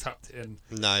Wilson just tapped it in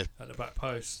No, at the back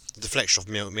post. deflection of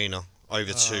Mina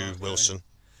over to okay. Wilson.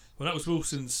 Well, that was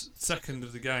Wilson's second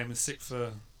of the game and sixth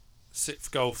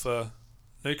goal for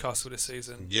Newcastle this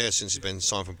season. Yeah, since he's been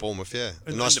signed from Bournemouth. Yeah,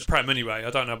 In nice. the Prem anyway. I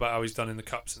don't know about how he's done in the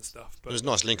Cups and stuff. It But was a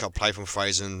nice link-up play from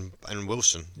Fraser and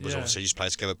Wilson. Because Yeah. obviously used to play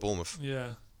together at Bournemouth.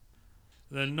 yeah.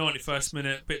 Then 91st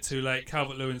minute, bit too late.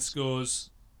 Calvert-Lewin scores.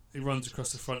 He runs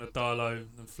across the front of Darlow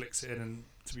and flicks it in. And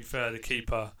to be fair, the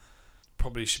keeper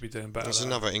probably should be doing better. There's there.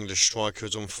 another English striker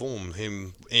who's on form.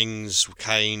 Him, Ings,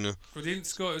 Kane. Well, he didn't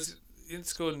score. He didn't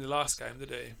score in the last game,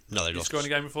 did he? No, they Did he lost. score in the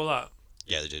game before that?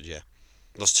 Yeah, they did. Yeah,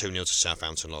 lost 2-0 to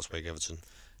Southampton last week. Everton.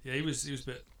 Yeah, he was a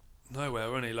bit nowhere,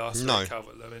 wasn't he, last No. week,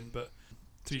 Calvert-Lewin? But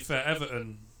to be fair,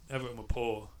 Everton were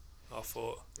poor, I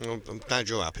thought. Well, I'm glad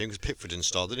you're happy because Pickford didn't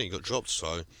start, didn't he? He got dropped,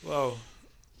 so Well,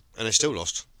 and they still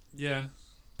lost. yeah,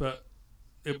 but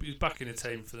he'll be back in the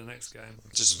team for the next game.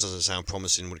 It just doesn't sound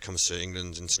promising when it comes to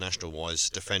England international-wise,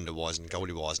 defender-wise, and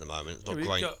goalie-wise at the moment. It's not Yeah,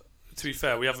 great. To be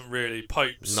fair, we haven't really.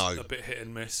 Pope's No. a bit hit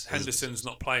and miss. Henderson's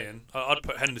not playing. I'd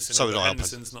put Henderson So in, would but I.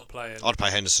 Henderson's not playing. I'd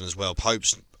play Henderson as well.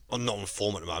 Pope's not on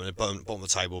form at the moment. They're bottom of the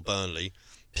table, Burnley.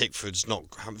 Pickford's not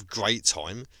having a great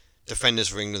time. Defenders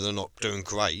for England are not doing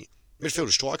great. Midfielder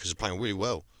strikers are playing really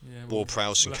well. Yeah,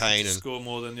 Ward-Prowse and we'll have Kane to and score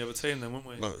more than the other team then, won't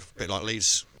we? well, a bit like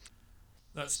Leeds.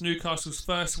 That's Newcastle's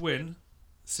first win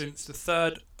since the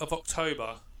 3rd of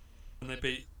October, and they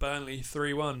beat Burnley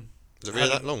 3-1. Is it really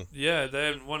that long? Yeah, they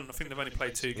haven't won. I think they've only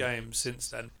played 2 games since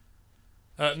then.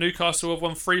 Newcastle have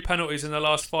won 3 penalties in their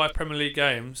last 5 Premier League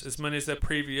games, as many as their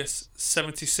previous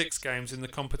 76 games in the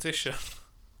competition.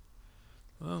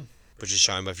 Well, Which is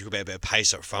showing, but if you've got a bit of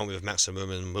pace up front with Maximum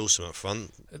and Wilson up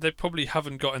front, they probably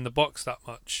haven't got in the box that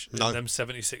much No. in them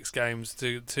 76 games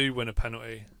to win a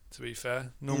penalty, to be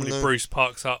fair. Normally No. Bruce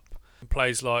parks up and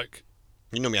plays like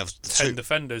you normally have 10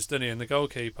 defenders, doesn't he, and the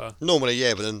goalkeeper. Normally,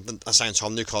 yeah, but then at the same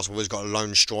time, Newcastle always got a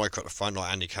lone striker at the front,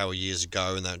 like Andy Carroll years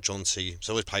ago, and that John T.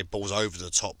 So always played balls over the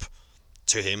top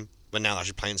to him, but now they're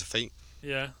actually playing to feet.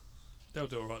 Yeah, they'll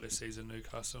do alright this season,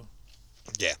 Newcastle.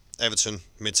 Yeah, Everton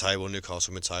mid-table,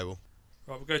 Newcastle mid-table.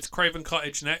 Right, we'll go to Craven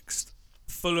Cottage next.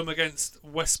 Fulham against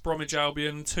West Bromwich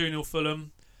Albion, 2-0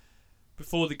 Fulham.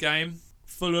 Before the game,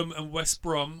 Fulham and West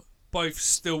Brom both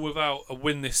still without a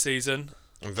win this season.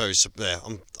 I'm very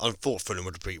I thought Fulham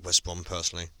would beat West Brom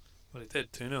personally. Well, it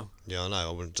did, 2-0. Yeah, I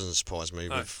know. It doesn't surprise me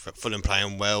No. with Fulham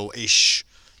playing well-ish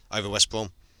over West Brom.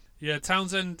 Yeah,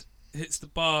 Townsend hits the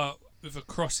bar with a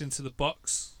cross into the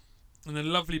box. And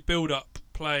then lovely build-up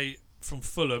play from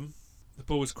Fulham. The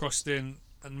ball was crossed in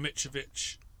and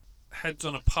Mitrovic heads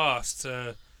on a pass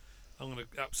to... I'm going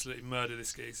to absolutely murder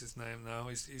this geezer's name now.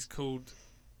 He's called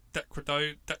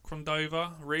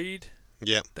Decrandova Reed.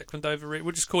 Yeah, Decrandova Reed.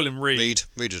 We'll just call him Reed.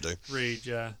 Reed will do. Reed,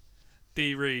 yeah.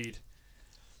 D. Reed.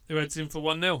 Who heads in for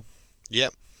 1-0.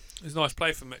 Yep. It was a nice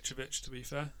play for Mitrovic, to be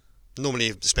fair. Normally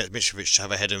you expect Mitrovic to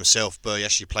have a header himself, but he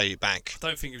actually played it back. I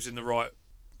don't think he was in the right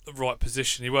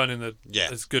position. He weren't in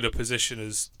as good a position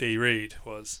as D. Reed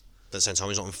was. But at the same time,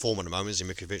 he's not in form at the moment, is he,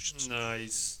 Mitrovic? No,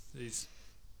 he's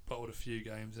bottled a few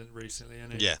games recently,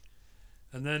 hasn't he? Yeah.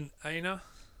 And then Aina,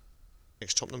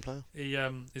 Ex-Tottenham player? he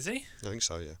is he? I think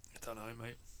so, yeah. I don't know,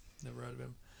 mate. Never heard of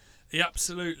him. He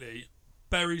absolutely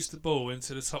buries the ball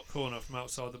into the top corner from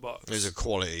outside the box. There's a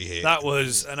quality here. That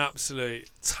was an absolute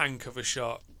tank of a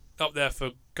shot. Up there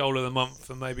for goal of the month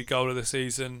and maybe goal of the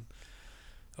season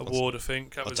award, I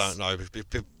think. I don't know.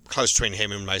 Close between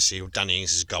him and basically Danny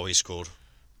Ings' goal he scored.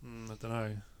 I don't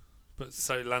know. But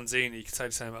so Lanzini, you could say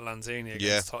the same about Lanzini against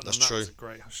Yeah, Tottenham. that's That true. was a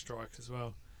great strike as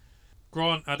well.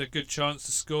 Grant had a good chance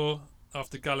to score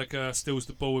after Gallagher steals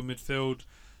the ball in midfield,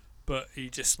 but he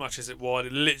just smashes it wide.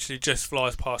 It literally just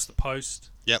flies past the post.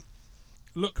 Yep.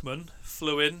 Lookman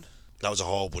flew in. That was a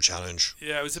horrible challenge.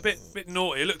 Yeah, it was a bit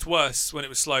naughty. It looked worse when it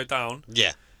was slowed down,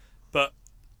 Yeah. but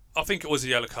I think it was a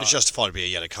yellow card. It's justified to be a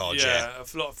yellow card, yeah. A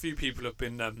few people have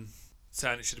been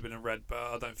saying it should have been a red, but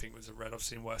I don't think it was a red. I've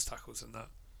seen worse tackles than that.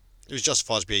 It was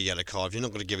justified to be a yellow card. If you're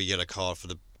not going to give a yellow card for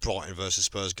the Brighton versus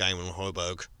Spurs game on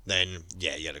Hoiberg, then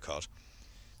yeah, yellow card.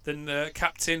 Then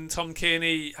captain Tom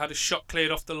Kearney had a shot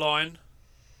cleared off the line.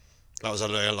 That was a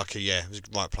little lucky, yeah. It was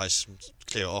the right place to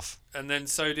clear it off. And then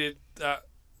so did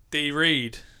D.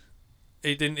 Reed.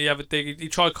 He have a dig. He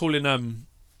tried calling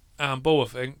handball, I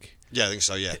think. Yeah, I think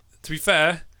so, yeah. To be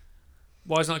fair,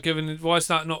 why is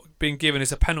that not being given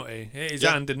as a penalty? Hit his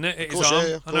hand, didn't it? Hit his arm.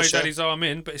 Yeah, I know he had his arm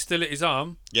in, but it's still hit his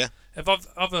arm. Yeah. If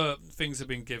other things have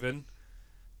been given,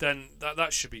 then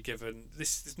that should be given.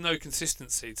 There's no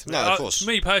consistency to me. No, of course. To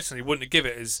me personally, wouldn't give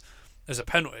it as a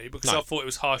penalty because I thought it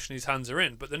was harsh and his hands are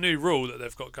in. But the new rule that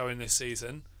they've got going this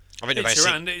season, I think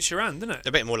it's your hand, isn't it? They're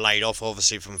a bit more laid off,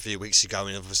 obviously, from a few weeks ago,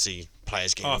 and obviously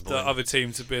players getting after other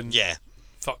teams have been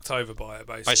fucked over by it,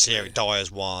 basically. Basically, Eric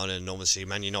Dyer's one, and obviously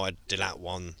Man United did that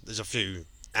one. There's a few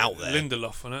out there.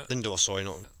 Lindelof, wasn't it? Lindelof, sorry,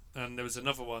 not. And there was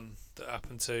another one that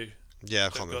happened too. Yeah, I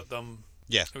can't remember.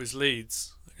 Yeah. It was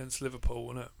Leeds against Liverpool,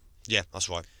 wasn't it? Yeah, that's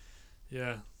right.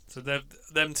 Yeah. So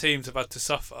them teams have had to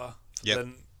suffer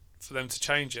for them to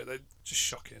change it. They're just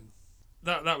shocking.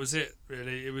 That was it,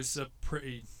 really. It was a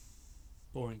pretty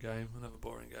boring game. Another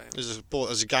boring game. It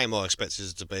was a game I expected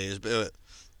it to be.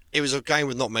 It was a game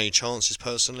with not many chances,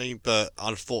 personally, but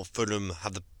I thought Fulham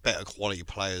had the better quality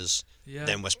players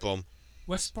than West Brom.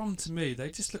 West Brom, to me,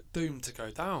 they just look doomed to go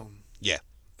down. Yeah.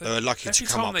 They were lucky to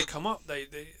come up. Every time they come up,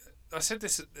 I said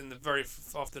this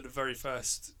after the very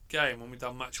first game when we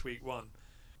done match week 1.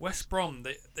 West Brom,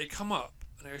 they come up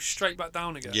and they go straight back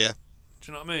down again. Yeah.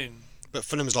 Do you know what I mean? But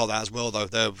Fulham's like that as well, though.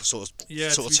 They're sort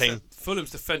of team.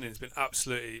 Fulham's defending has been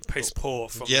absolutely piss poor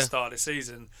from the start of the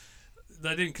season.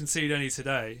 They didn't concede any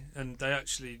today, and they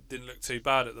actually didn't look too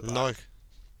bad at the back. No.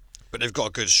 But they've got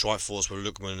a good strike force with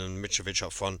Lukman and Mitrovic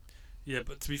up front. Yeah,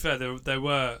 but to be fair, there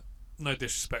were no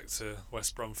disrespect to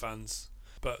West Brom fans,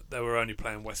 but they were only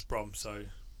playing West Brom, so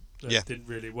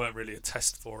weren't really a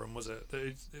test for them, was it?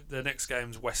 The next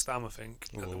game's West Ham, I think,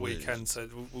 at the weekend, so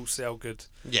we'll see how good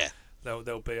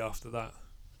they'll be after that.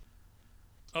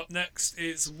 Up next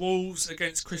is Wolves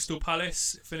against Crystal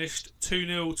Palace. It finished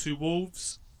 2-0 to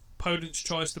Wolves. Podence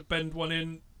tries to bend one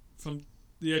in from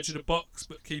the edge of the box,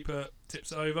 but keeper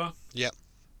tips it over. Yep.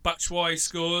 Batshuayi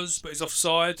scores, but he's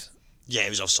offside. Yeah, he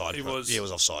was offside. He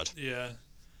was offside. Yeah.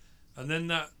 And then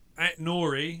that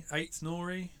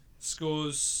Nori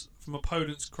scores from a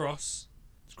Podence cross.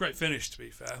 It's a great finish, to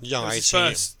be fair. Young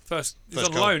 18. First he's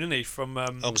on loan, isn't he, from...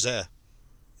 Auxerre.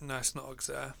 No, it's not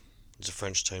Auxerre. It's a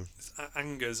French team. It's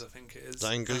Angers, I think it is.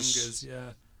 Angers,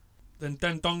 yeah. Then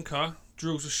Dendoncker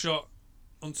drills a shot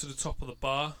onto the top of the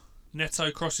bar.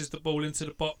 Neto crosses the ball into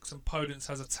the box and Podence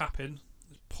has a tap-in.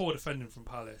 Poor defending from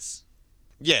Palace.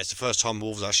 Yeah, it's the first time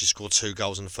Wolves actually scored 2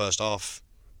 goals in the first half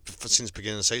since the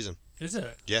beginning of the season. Is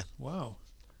it? Yeah. Wow.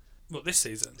 What, this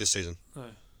season? This season. Oh.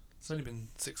 It's only been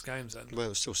 6 games then. Well, it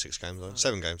was still 6 games though.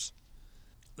 7 games.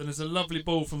 Then there's a lovely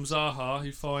ball from Zaha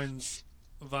who finds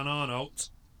Van Aanholt,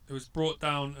 who was brought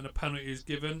down and a penalty is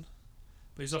given,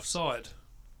 but he's offside.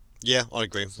 Yeah, I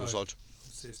agree. So, offside.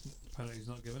 The penalty's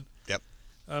not given. Yep.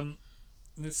 In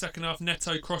the second half,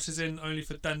 Neto crosses in only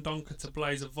for Dendoncker to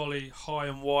blaze a volley high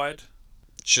and wide.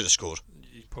 Should have scored.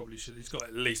 He probably should. He's got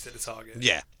at least at the target.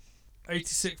 Yeah.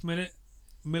 86th minute,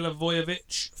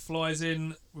 Milivojevic flies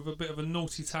in with a bit of a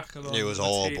naughty tackle on. It was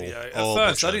horrible. At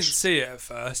first, I didn't see it at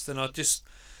first, and I just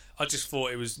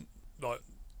thought it was like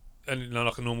a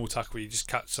normal tackle where you just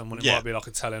catch someone. It might be like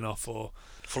a telling off or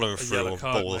following through or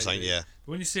ball or something. Yeah.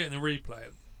 But when you see it in the replay,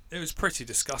 it was pretty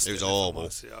disgusting. It was horrible.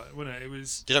 Wasn't it? It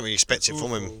was. You don't really expect it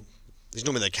from him. He's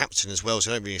normally the captain as well,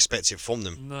 so you don't really expect it from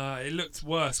them. No, it looked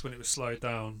worse when it was slowed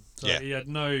down. So he had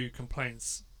no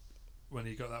complaints when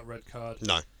he got that red card.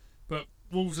 No. But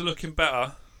Wolves are looking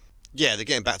better. Yeah, they're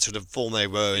getting back to the form they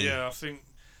were in. Yeah, I think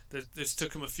this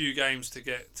took them a few games to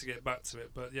get back to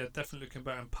it. But yeah, definitely looking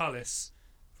better. And Palace,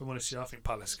 if I'm honest, I think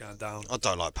Palace going down. I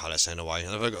don't like Palace anyway.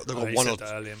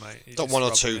 They've got one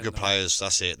or two good players.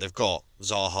 That's it. They've got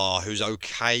Zaha, who's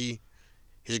okay.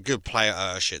 He's a good player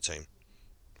at a shit team.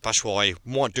 Batshuayi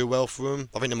might do well for him.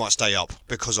 I think they might stay up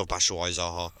because of Batshuayi,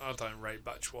 Zaha. I don't rate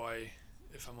Batshuayi,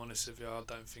 if I'm honest with you. I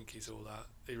don't think he's all that.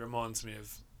 He reminds me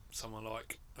of someone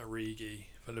like Origi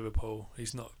for Liverpool.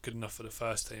 He's not good enough for the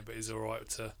first team, but he's alright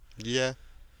to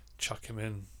chuck him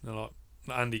in. Like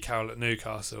Andy Carroll at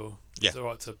Newcastle. It's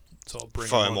alright to sort of bring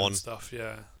him on and stuff.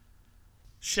 Yeah.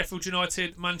 Sheffield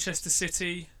United, Manchester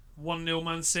City, 1-0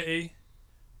 Man City.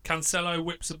 Cancelo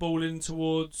whips the ball in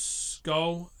towards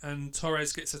goal and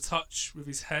Torres gets a touch with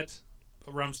his head,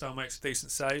 but Ramsdale makes a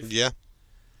decent save. Yeah.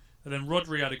 And then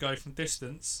Rodri had a go from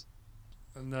distance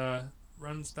and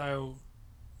Ramsdale,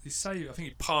 I think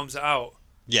he palms it out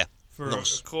for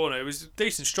Nice. a corner. It was a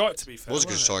decent strike, to be fair. It was a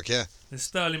good wasn't strike, yeah. it? And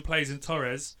Sterling plays in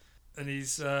Torres, and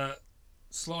he's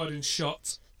sliding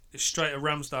shot. It's straight at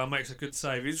Ramsdale, makes a good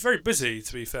save. He was very busy,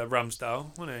 to be fair,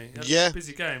 Ramsdale, wasn't he? Had Yeah. a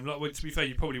busy game. Like, well, to be fair,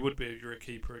 you probably would be if you're a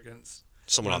keeper against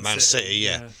Someone like Man City,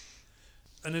 yeah.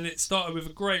 And then it started with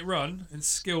a great run and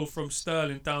skill from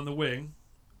Sterling down the wing.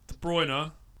 De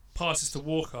Bruyne passes to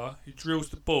Walker, who drills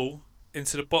the ball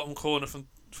into the bottom corner from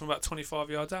about 25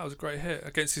 yards out. It was a great hit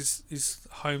against his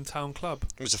hometown club.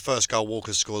 It was the first goal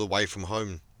Walker scored away from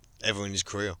home ever in his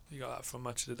career. You got that from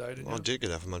Match of the Day, didn't you? I did get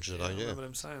that from Manchester today, I yeah. remember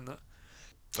them saying that.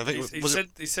 I think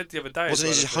He said the other day.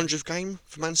 wasn't as it his well, 100th game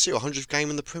for Man City or 100th game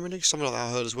in the Premier League? Something like that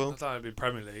I heard as I well. don't know, it'd be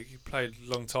Premier League. He played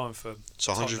a long time for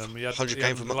So 100, Tottenham. 100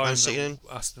 game for Man City then?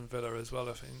 Aston Villa as well,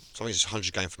 I think. So I think it's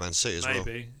 100 game for Man City as well.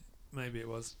 Maybe it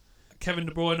was. Kevin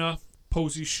De Bruyne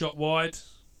pulls his shot wide,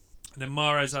 and then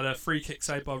Mahrez had a free kick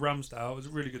saved by Ramsdale. It was a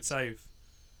really good save.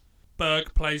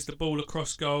 Berg plays the ball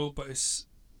across goal, but it's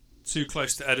too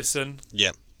close to Edison.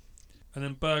 Yeah. And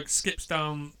then Berg skips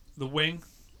down the wing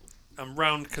and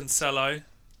round Cancelo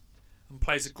and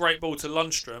plays a great ball to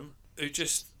Lundstram, who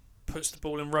just puts the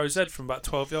ball in Rose Ed from about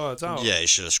 12 yards out. Yeah, he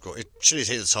should have scored. He should have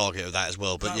hit the target of that as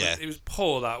well, but yeah. It was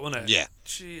poor, that, wasn't it? Yeah.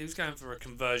 He was going for a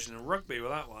conversion in rugby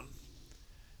with that one.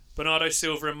 Bernardo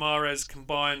Silva and Mahrez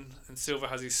combine, and Silva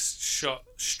has his shot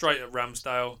straight at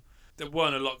Ramsdale. There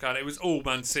weren't a lot going. It was all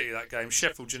Man City that game.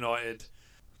 Sheffield United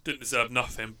didn't deserve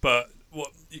nothing, but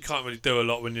you can't really do a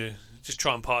lot when you just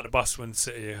try and park the bus when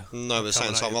City are No, but at the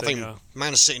same coming at time, you, I think don't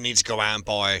Man City needs to go out and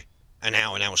buy an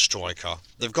out-and-out striker.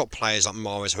 They've got players like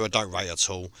Mahrez who I don't rate at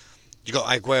all. You've got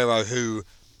Aguero who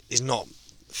is not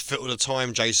fit all the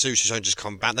time. Jesus who's only just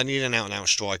come back. They need an out-and-out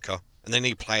striker. And they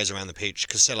need players around the pitch.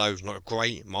 Cancelo's not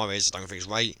great. Mahrez, I don't think he's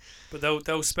great. But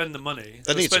they'll spend the money.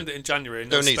 They They'll need spend to. it in January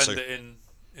and They'll they'll need spend to. it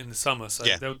in the summer. So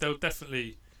Yeah. they'll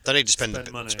definitely They need to spend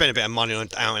Spend money. a bit of money on an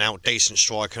out-and-out decent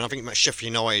striker. And I think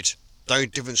Sheffield United, the only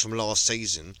difference from last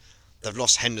season, they've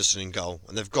lost Henderson in goal.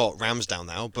 And they've got Ramsdale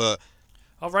now, but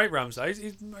I rate Ramsey.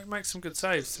 He makes some good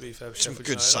saves, to be fair. Some Sheffield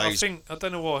good United. saves. I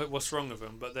don't know what's wrong with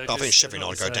them, but I think Sheffield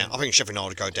United go down. I think Sheffield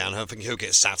United go down. I think he'll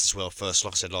get sacked as well first,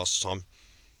 like I said last time.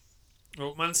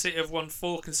 Well, Man City have won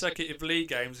 4 consecutive league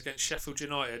games against Sheffield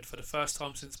United for the first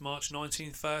time since March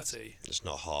 1930. It's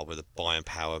not hard with the buying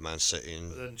power of Man City,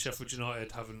 But then Sheffield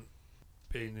United haven't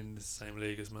been in the same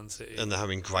league as Man City. and they're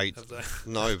having great. Have they?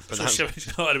 No, but they haven't-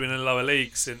 Sheffield United have been in the lower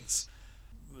league since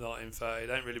 1930.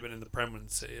 They ain't really been in the Premier League.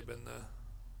 City have been there.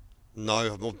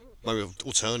 no, well, maybe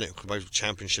alternate, maybe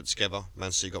championship together.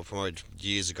 Man City got promoted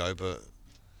years ago, but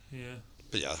Yeah.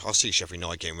 I see Sheffield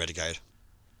United getting relegated.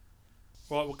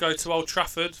 Right, we'll go to Old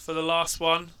Trafford for the last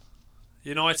one.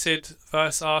 United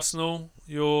versus Arsenal,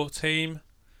 your team.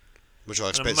 Which I An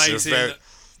expected amazing,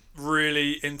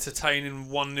 really entertaining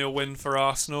 1-0 win for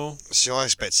Arsenal. I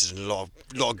expected a lot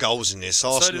of goals in this.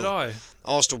 Arsenal, So did I.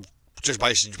 Arsenal just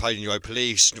basically played in Europa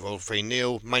League,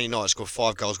 3-0. Man United scored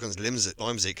 5 goals against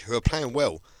Leipzig, who are playing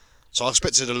well. So I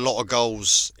expected a lot of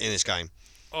goals in this game.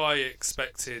 I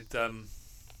expected,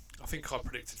 I think I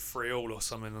predicted 3-3 or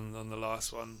something on the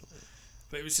last one.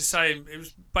 But it was the same. It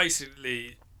was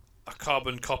basically a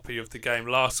carbon copy of the game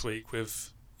last week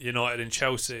with United and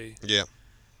Chelsea. Yeah.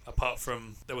 Apart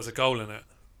from there was a goal in it.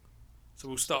 So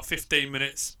we'll start 15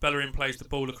 minutes. Bellerin plays the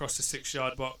ball across the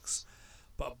 6-yard box,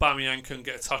 but Aubameyang couldn't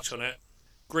get a touch on it.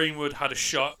 Greenwood had a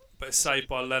shot, but it's saved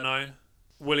by Leno.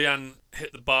 Willian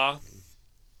hit the bar.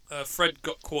 Fred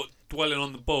got caught dwelling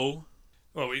on the ball.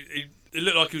 Well, it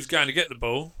looked like he was going to get the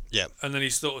ball. Yeah. And then he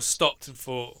sort of stopped and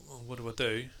thought, oh, what do I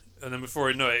do? And then before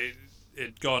he knew it,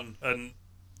 it'd gone. And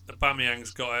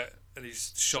Aubameyang's got it. And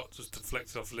his shot was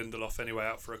deflected off Lindelof anyway,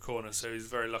 out for a corner. So he was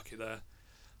very lucky there.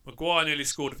 Maguire nearly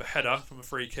scored with a header from a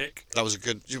free kick. That was a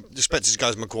good. You expected to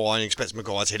go to Maguire and you expected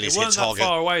Maguire to hit his It wasn't target. that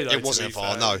far away, though. It wasn't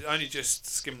far, fair. no. It only just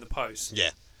skimmed the post.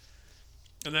 Yeah.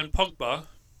 And then Pogba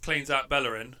cleans out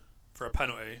Bellerin for a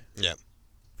penalty. Yeah.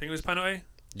 Think it was a penalty?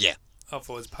 Yeah. I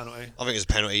thought it was a penalty. I think it was a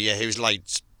penalty. Yeah, he was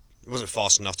late. He wasn't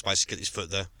fast enough to basically get his foot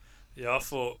there. Yeah, I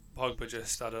thought Pogba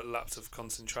just had a lapse of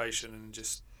concentration and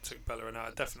just took Bellerin out.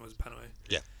 It definitely was a penalty.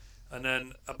 Yeah. And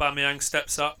then Aubameyang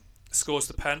steps up, scores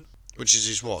the pen. Which is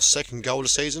his, second goal of the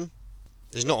season?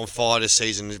 He's not on fire this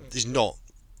season. He's not.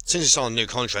 Since he signed a new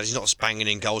contract, he's not banging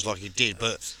in goals like he did,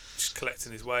 but Just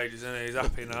collecting his wages, isn't he? He's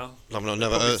happy now.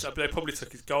 they Probably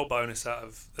took his goal bonus out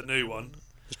of the new one.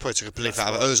 He's probably took a belief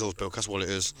out of Ozil's bill. That's what it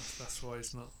is. That's why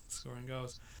he's not scoring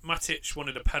goals. Matic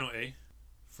wanted a penalty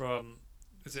from...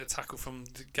 Is it a tackle from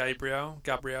Gabriel,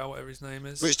 whatever his name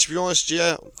is? Which, to be honest,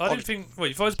 yeah. I didn't think... What,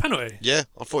 you thought it was a penalty? Yeah,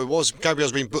 I thought it was.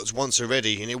 Gabriel's been booked once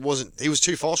already, and it wasn't. He was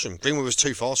too fast for him. Greenwood was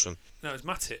too fast for him. No, it was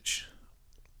Matic.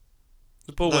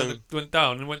 The ball No. went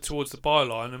down and went towards the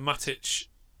byline, and Matic,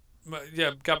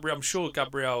 Gabriel. I'm sure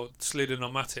Gabriel slid in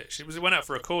on Matic. It went out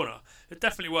for a corner. It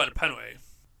definitely weren't a penalty.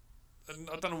 And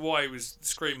I don't know why he was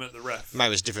screaming at the ref.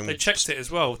 Maybe it's different. They checked it as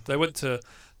well. They went to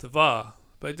VAR,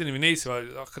 but they didn't even need to.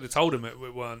 I could have told him it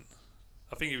weren't.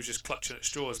 I think he was just clutching at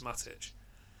straws, Matic.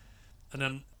 And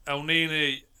then El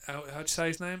Nini, how'd you say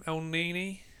his name? El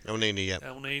Nini? El Nini, yeah.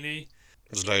 El Nini.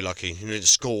 Was very lucky. He really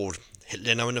scored, hit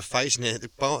Leno in the face and hit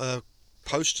the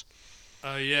post.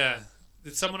 Oh, yeah.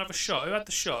 Did someone have a shot? Who had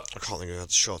the shot? I can't think who had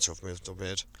the shot off me off the top of my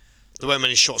head. There weren't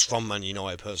many shots from Man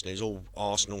United, personally. It was all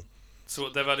Arsenal. So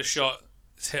they've had a shot.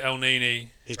 It's hit El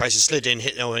Nini. He's basically slid in,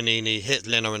 hit El Nini, hit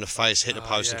Leno in the face, hit the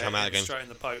post and come out again. Straight in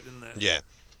the post, didn't it? Yeah.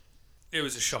 It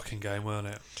was a shocking game,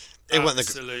 wasn't it? It wasn't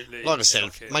Absolutely. like I said,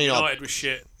 shocking. Man United was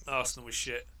shit. Arsenal was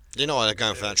shit. United are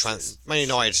going for that transfer. Man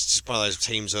United's just one of those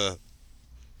teams they're either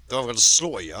going to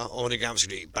slaughter you or they're going to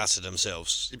absolutely batter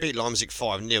themselves. You beat Leipzig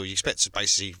 5-0, you expect to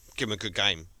basically give them a good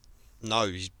game. No,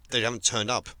 they haven't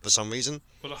turned up for some reason.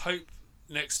 Well, I hope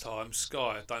next time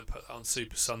Sky don't put that on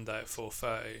Super Sunday at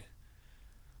 4:30.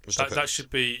 That should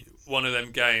be one of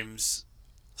them games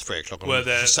 3 o'clock where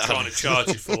they're Saturday. trying to charge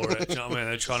you for it. Do you know what I mean?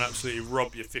 They're trying to absolutely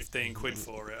rob you 15 quid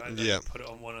for it. And Yeah. put it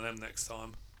on one of them next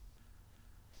time.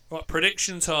 Right,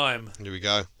 prediction time. Here we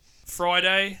go.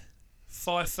 Friday,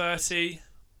 5:30,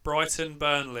 Brighton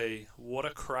Burnley. What a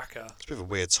cracker! It's a bit of a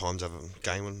weird time to have a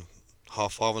game on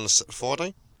 5:30 on a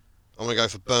Friday. I'm going to go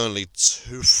for Burnley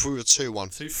through a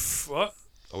 2-1. What?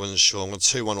 I wasn't sure. I'm going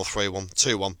 2-1 or 3-1.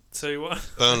 2-1.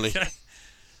 2-1. Burnley. Okay.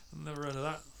 I've never heard of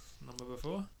that number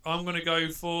before. I'm going to go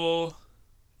for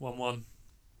 1-1.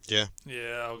 Yeah.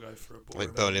 Yeah, I'll go for a I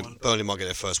boring think Burnley might get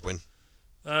their first win.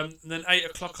 And then 8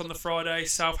 o'clock on the Friday,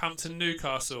 Southampton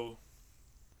Newcastle.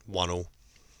 1-0.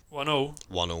 1-1.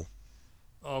 1-0.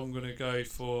 I'm going to go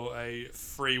for a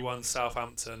 3-1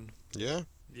 Southampton. Yeah.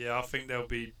 Yeah, I think they'll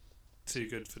be too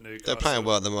good for Newcastle. They're playing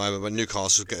well at the moment, but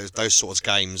Newcastle get those sorts of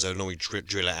games, they'll normally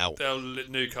drill it out.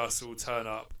 Newcastle will turn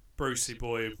up. Brucey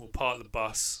boy will park the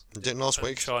bus. He did last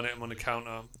week. Try and hit him on the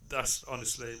counter. That's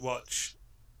honestly, watch.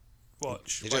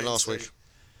 He did last week.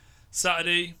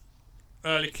 Saturday,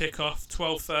 early kick-off,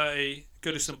 12:30,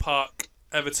 Goodison Park,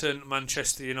 Everton,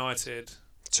 Manchester United.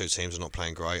 Two teams are not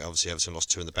playing great. Obviously, Everton lost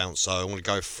 2 in the bounce, so I'm going to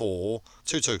go for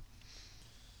 2-2.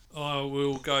 I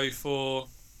will go for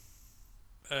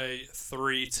a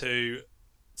 3-2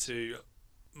 to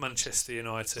Manchester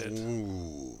United.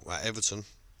 Ooh, at Everton.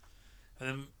 And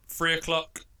then 3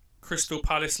 o'clock, Crystal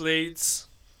Palace Leeds.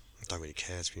 I don't really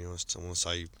care, to be honest. I want to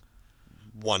say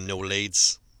 1-0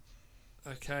 Leeds.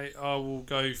 Okay, I will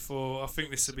go for... I think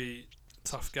this will be a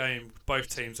tough game.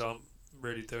 Both teams aren't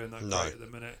really doing that great at the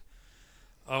minute.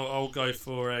 I'll go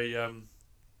for a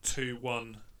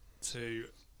 2-1 to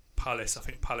Palace. I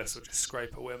think Palace will just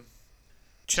scrape a win.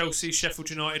 Chelsea, Sheffield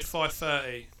United,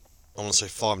 5:30. I want to say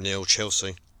 5-0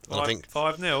 Chelsea. And I think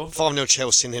 5-0? 5-0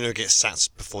 Chelsea, and then he'll get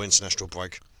sacked before international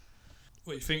break.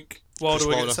 What do you think? Wilder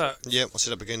will get sacked? Yeah, I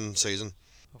said at the beginning of the season.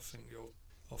 I think you're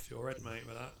off your head, mate,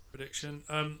 with that prediction.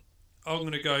 I'm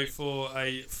going to go for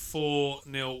a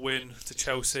 4-0 win to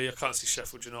Chelsea. I can't see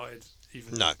Sheffield United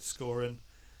even scoring.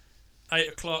 8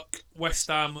 o'clock, West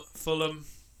Ham, Fulham.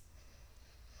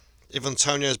 If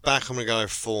Antonio's back, I'm going to go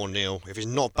 4-0. If he's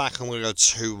not back, I'm going to go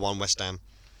 2-1 West Ham.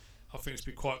 I think it's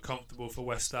been quite comfortable for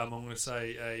West Ham. I'm going to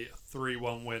say a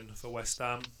 3-1 win for West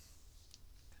Ham.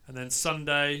 And then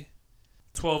Sunday,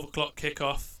 12 o'clock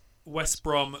kickoff, West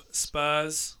Brom,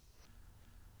 Spurs.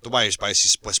 The way it's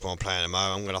basically West Brom playing at the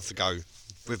moment, I'm going to have to go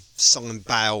with Son and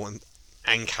Bale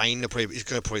and Kane. He's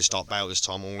going to probably start Bale this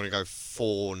time. I'm going to go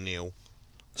 4-0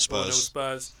 Spurs. 4-0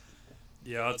 Spurs.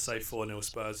 Yeah, I'd say 4-0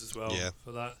 Spurs as well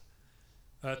for that.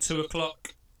 2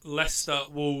 o'clock, Leicester,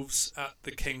 Wolves at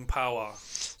the King Power.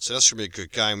 So that's going to be a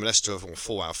good game. Leicester have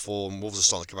 4 out of 4, and Wolves are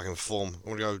starting to get back in form.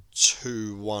 I'm going to go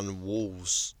 2-1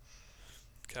 Wolves.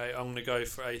 Okay, I'm going to go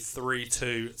for a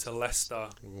 3-2 to Leicester.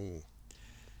 Ooh.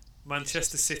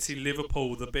 Manchester City,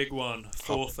 Liverpool, the big one,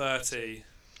 4:30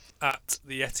 at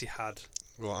the Etihad.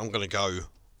 Right, I'm going to go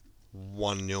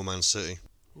 1-0 Man City.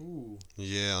 Ooh.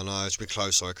 Yeah, I know. It's a bit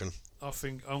close, I reckon. I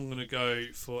think I'm going to go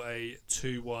for a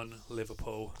 2-1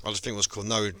 Liverpool. I just think what's called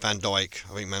no Van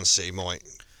Dijk. I think Man City might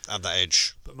have that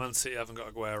edge. But Man City haven't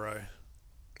got Aguero.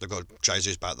 They've got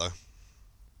Jesus back, though.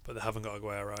 But they haven't got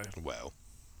Aguero. Well.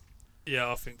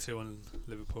 Yeah, I think 2-1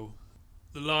 Liverpool.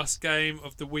 The last game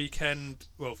of the weekend,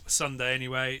 well, Sunday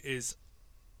anyway, is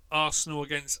Arsenal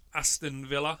against Aston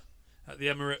Villa at the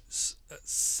Emirates at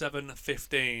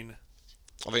 7:15.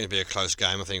 I think it'll be a close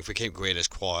game. I think if we keep Grealish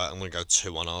quiet, I'm going to go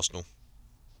 2-1 Arsenal.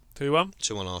 2-1?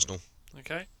 2-1 Arsenal.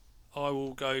 Okay. I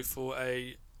will go for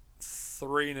a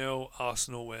 3-0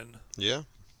 Arsenal win. Yeah.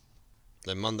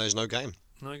 Then Monday's no game.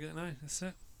 No, that's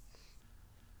it.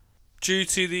 Due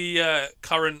to the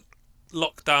current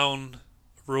lockdown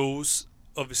rules,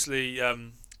 obviously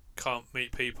can't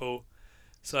meet people.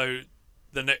 So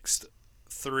the next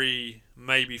 3,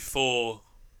 maybe 4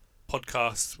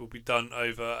 podcasts will be done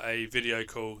over a video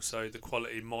call. So the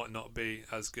quality might not be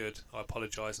as good. I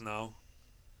apologise now.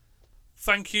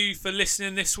 Thank you for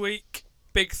listening this week.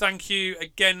 Big thank you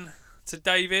again to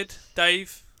Dave.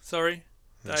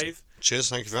 Cheers,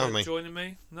 thank you for having me. Joining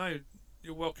me. No,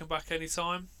 you're welcome back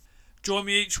anytime. Join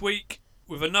me each week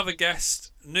with another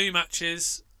guest, new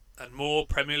matches, and more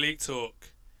Premier League talk.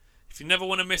 If you never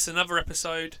want to miss another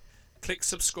episode, click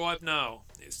subscribe now.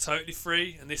 It's totally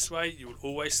free, and this way you will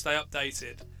always stay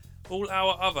updated. All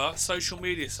our other social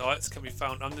media sites can be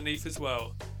found underneath as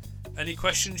well. Any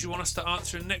questions you want us to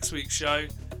answer in next week's show,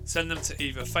 send them to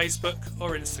either Facebook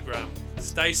or Instagram.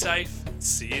 Stay safe, and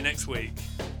see you next week.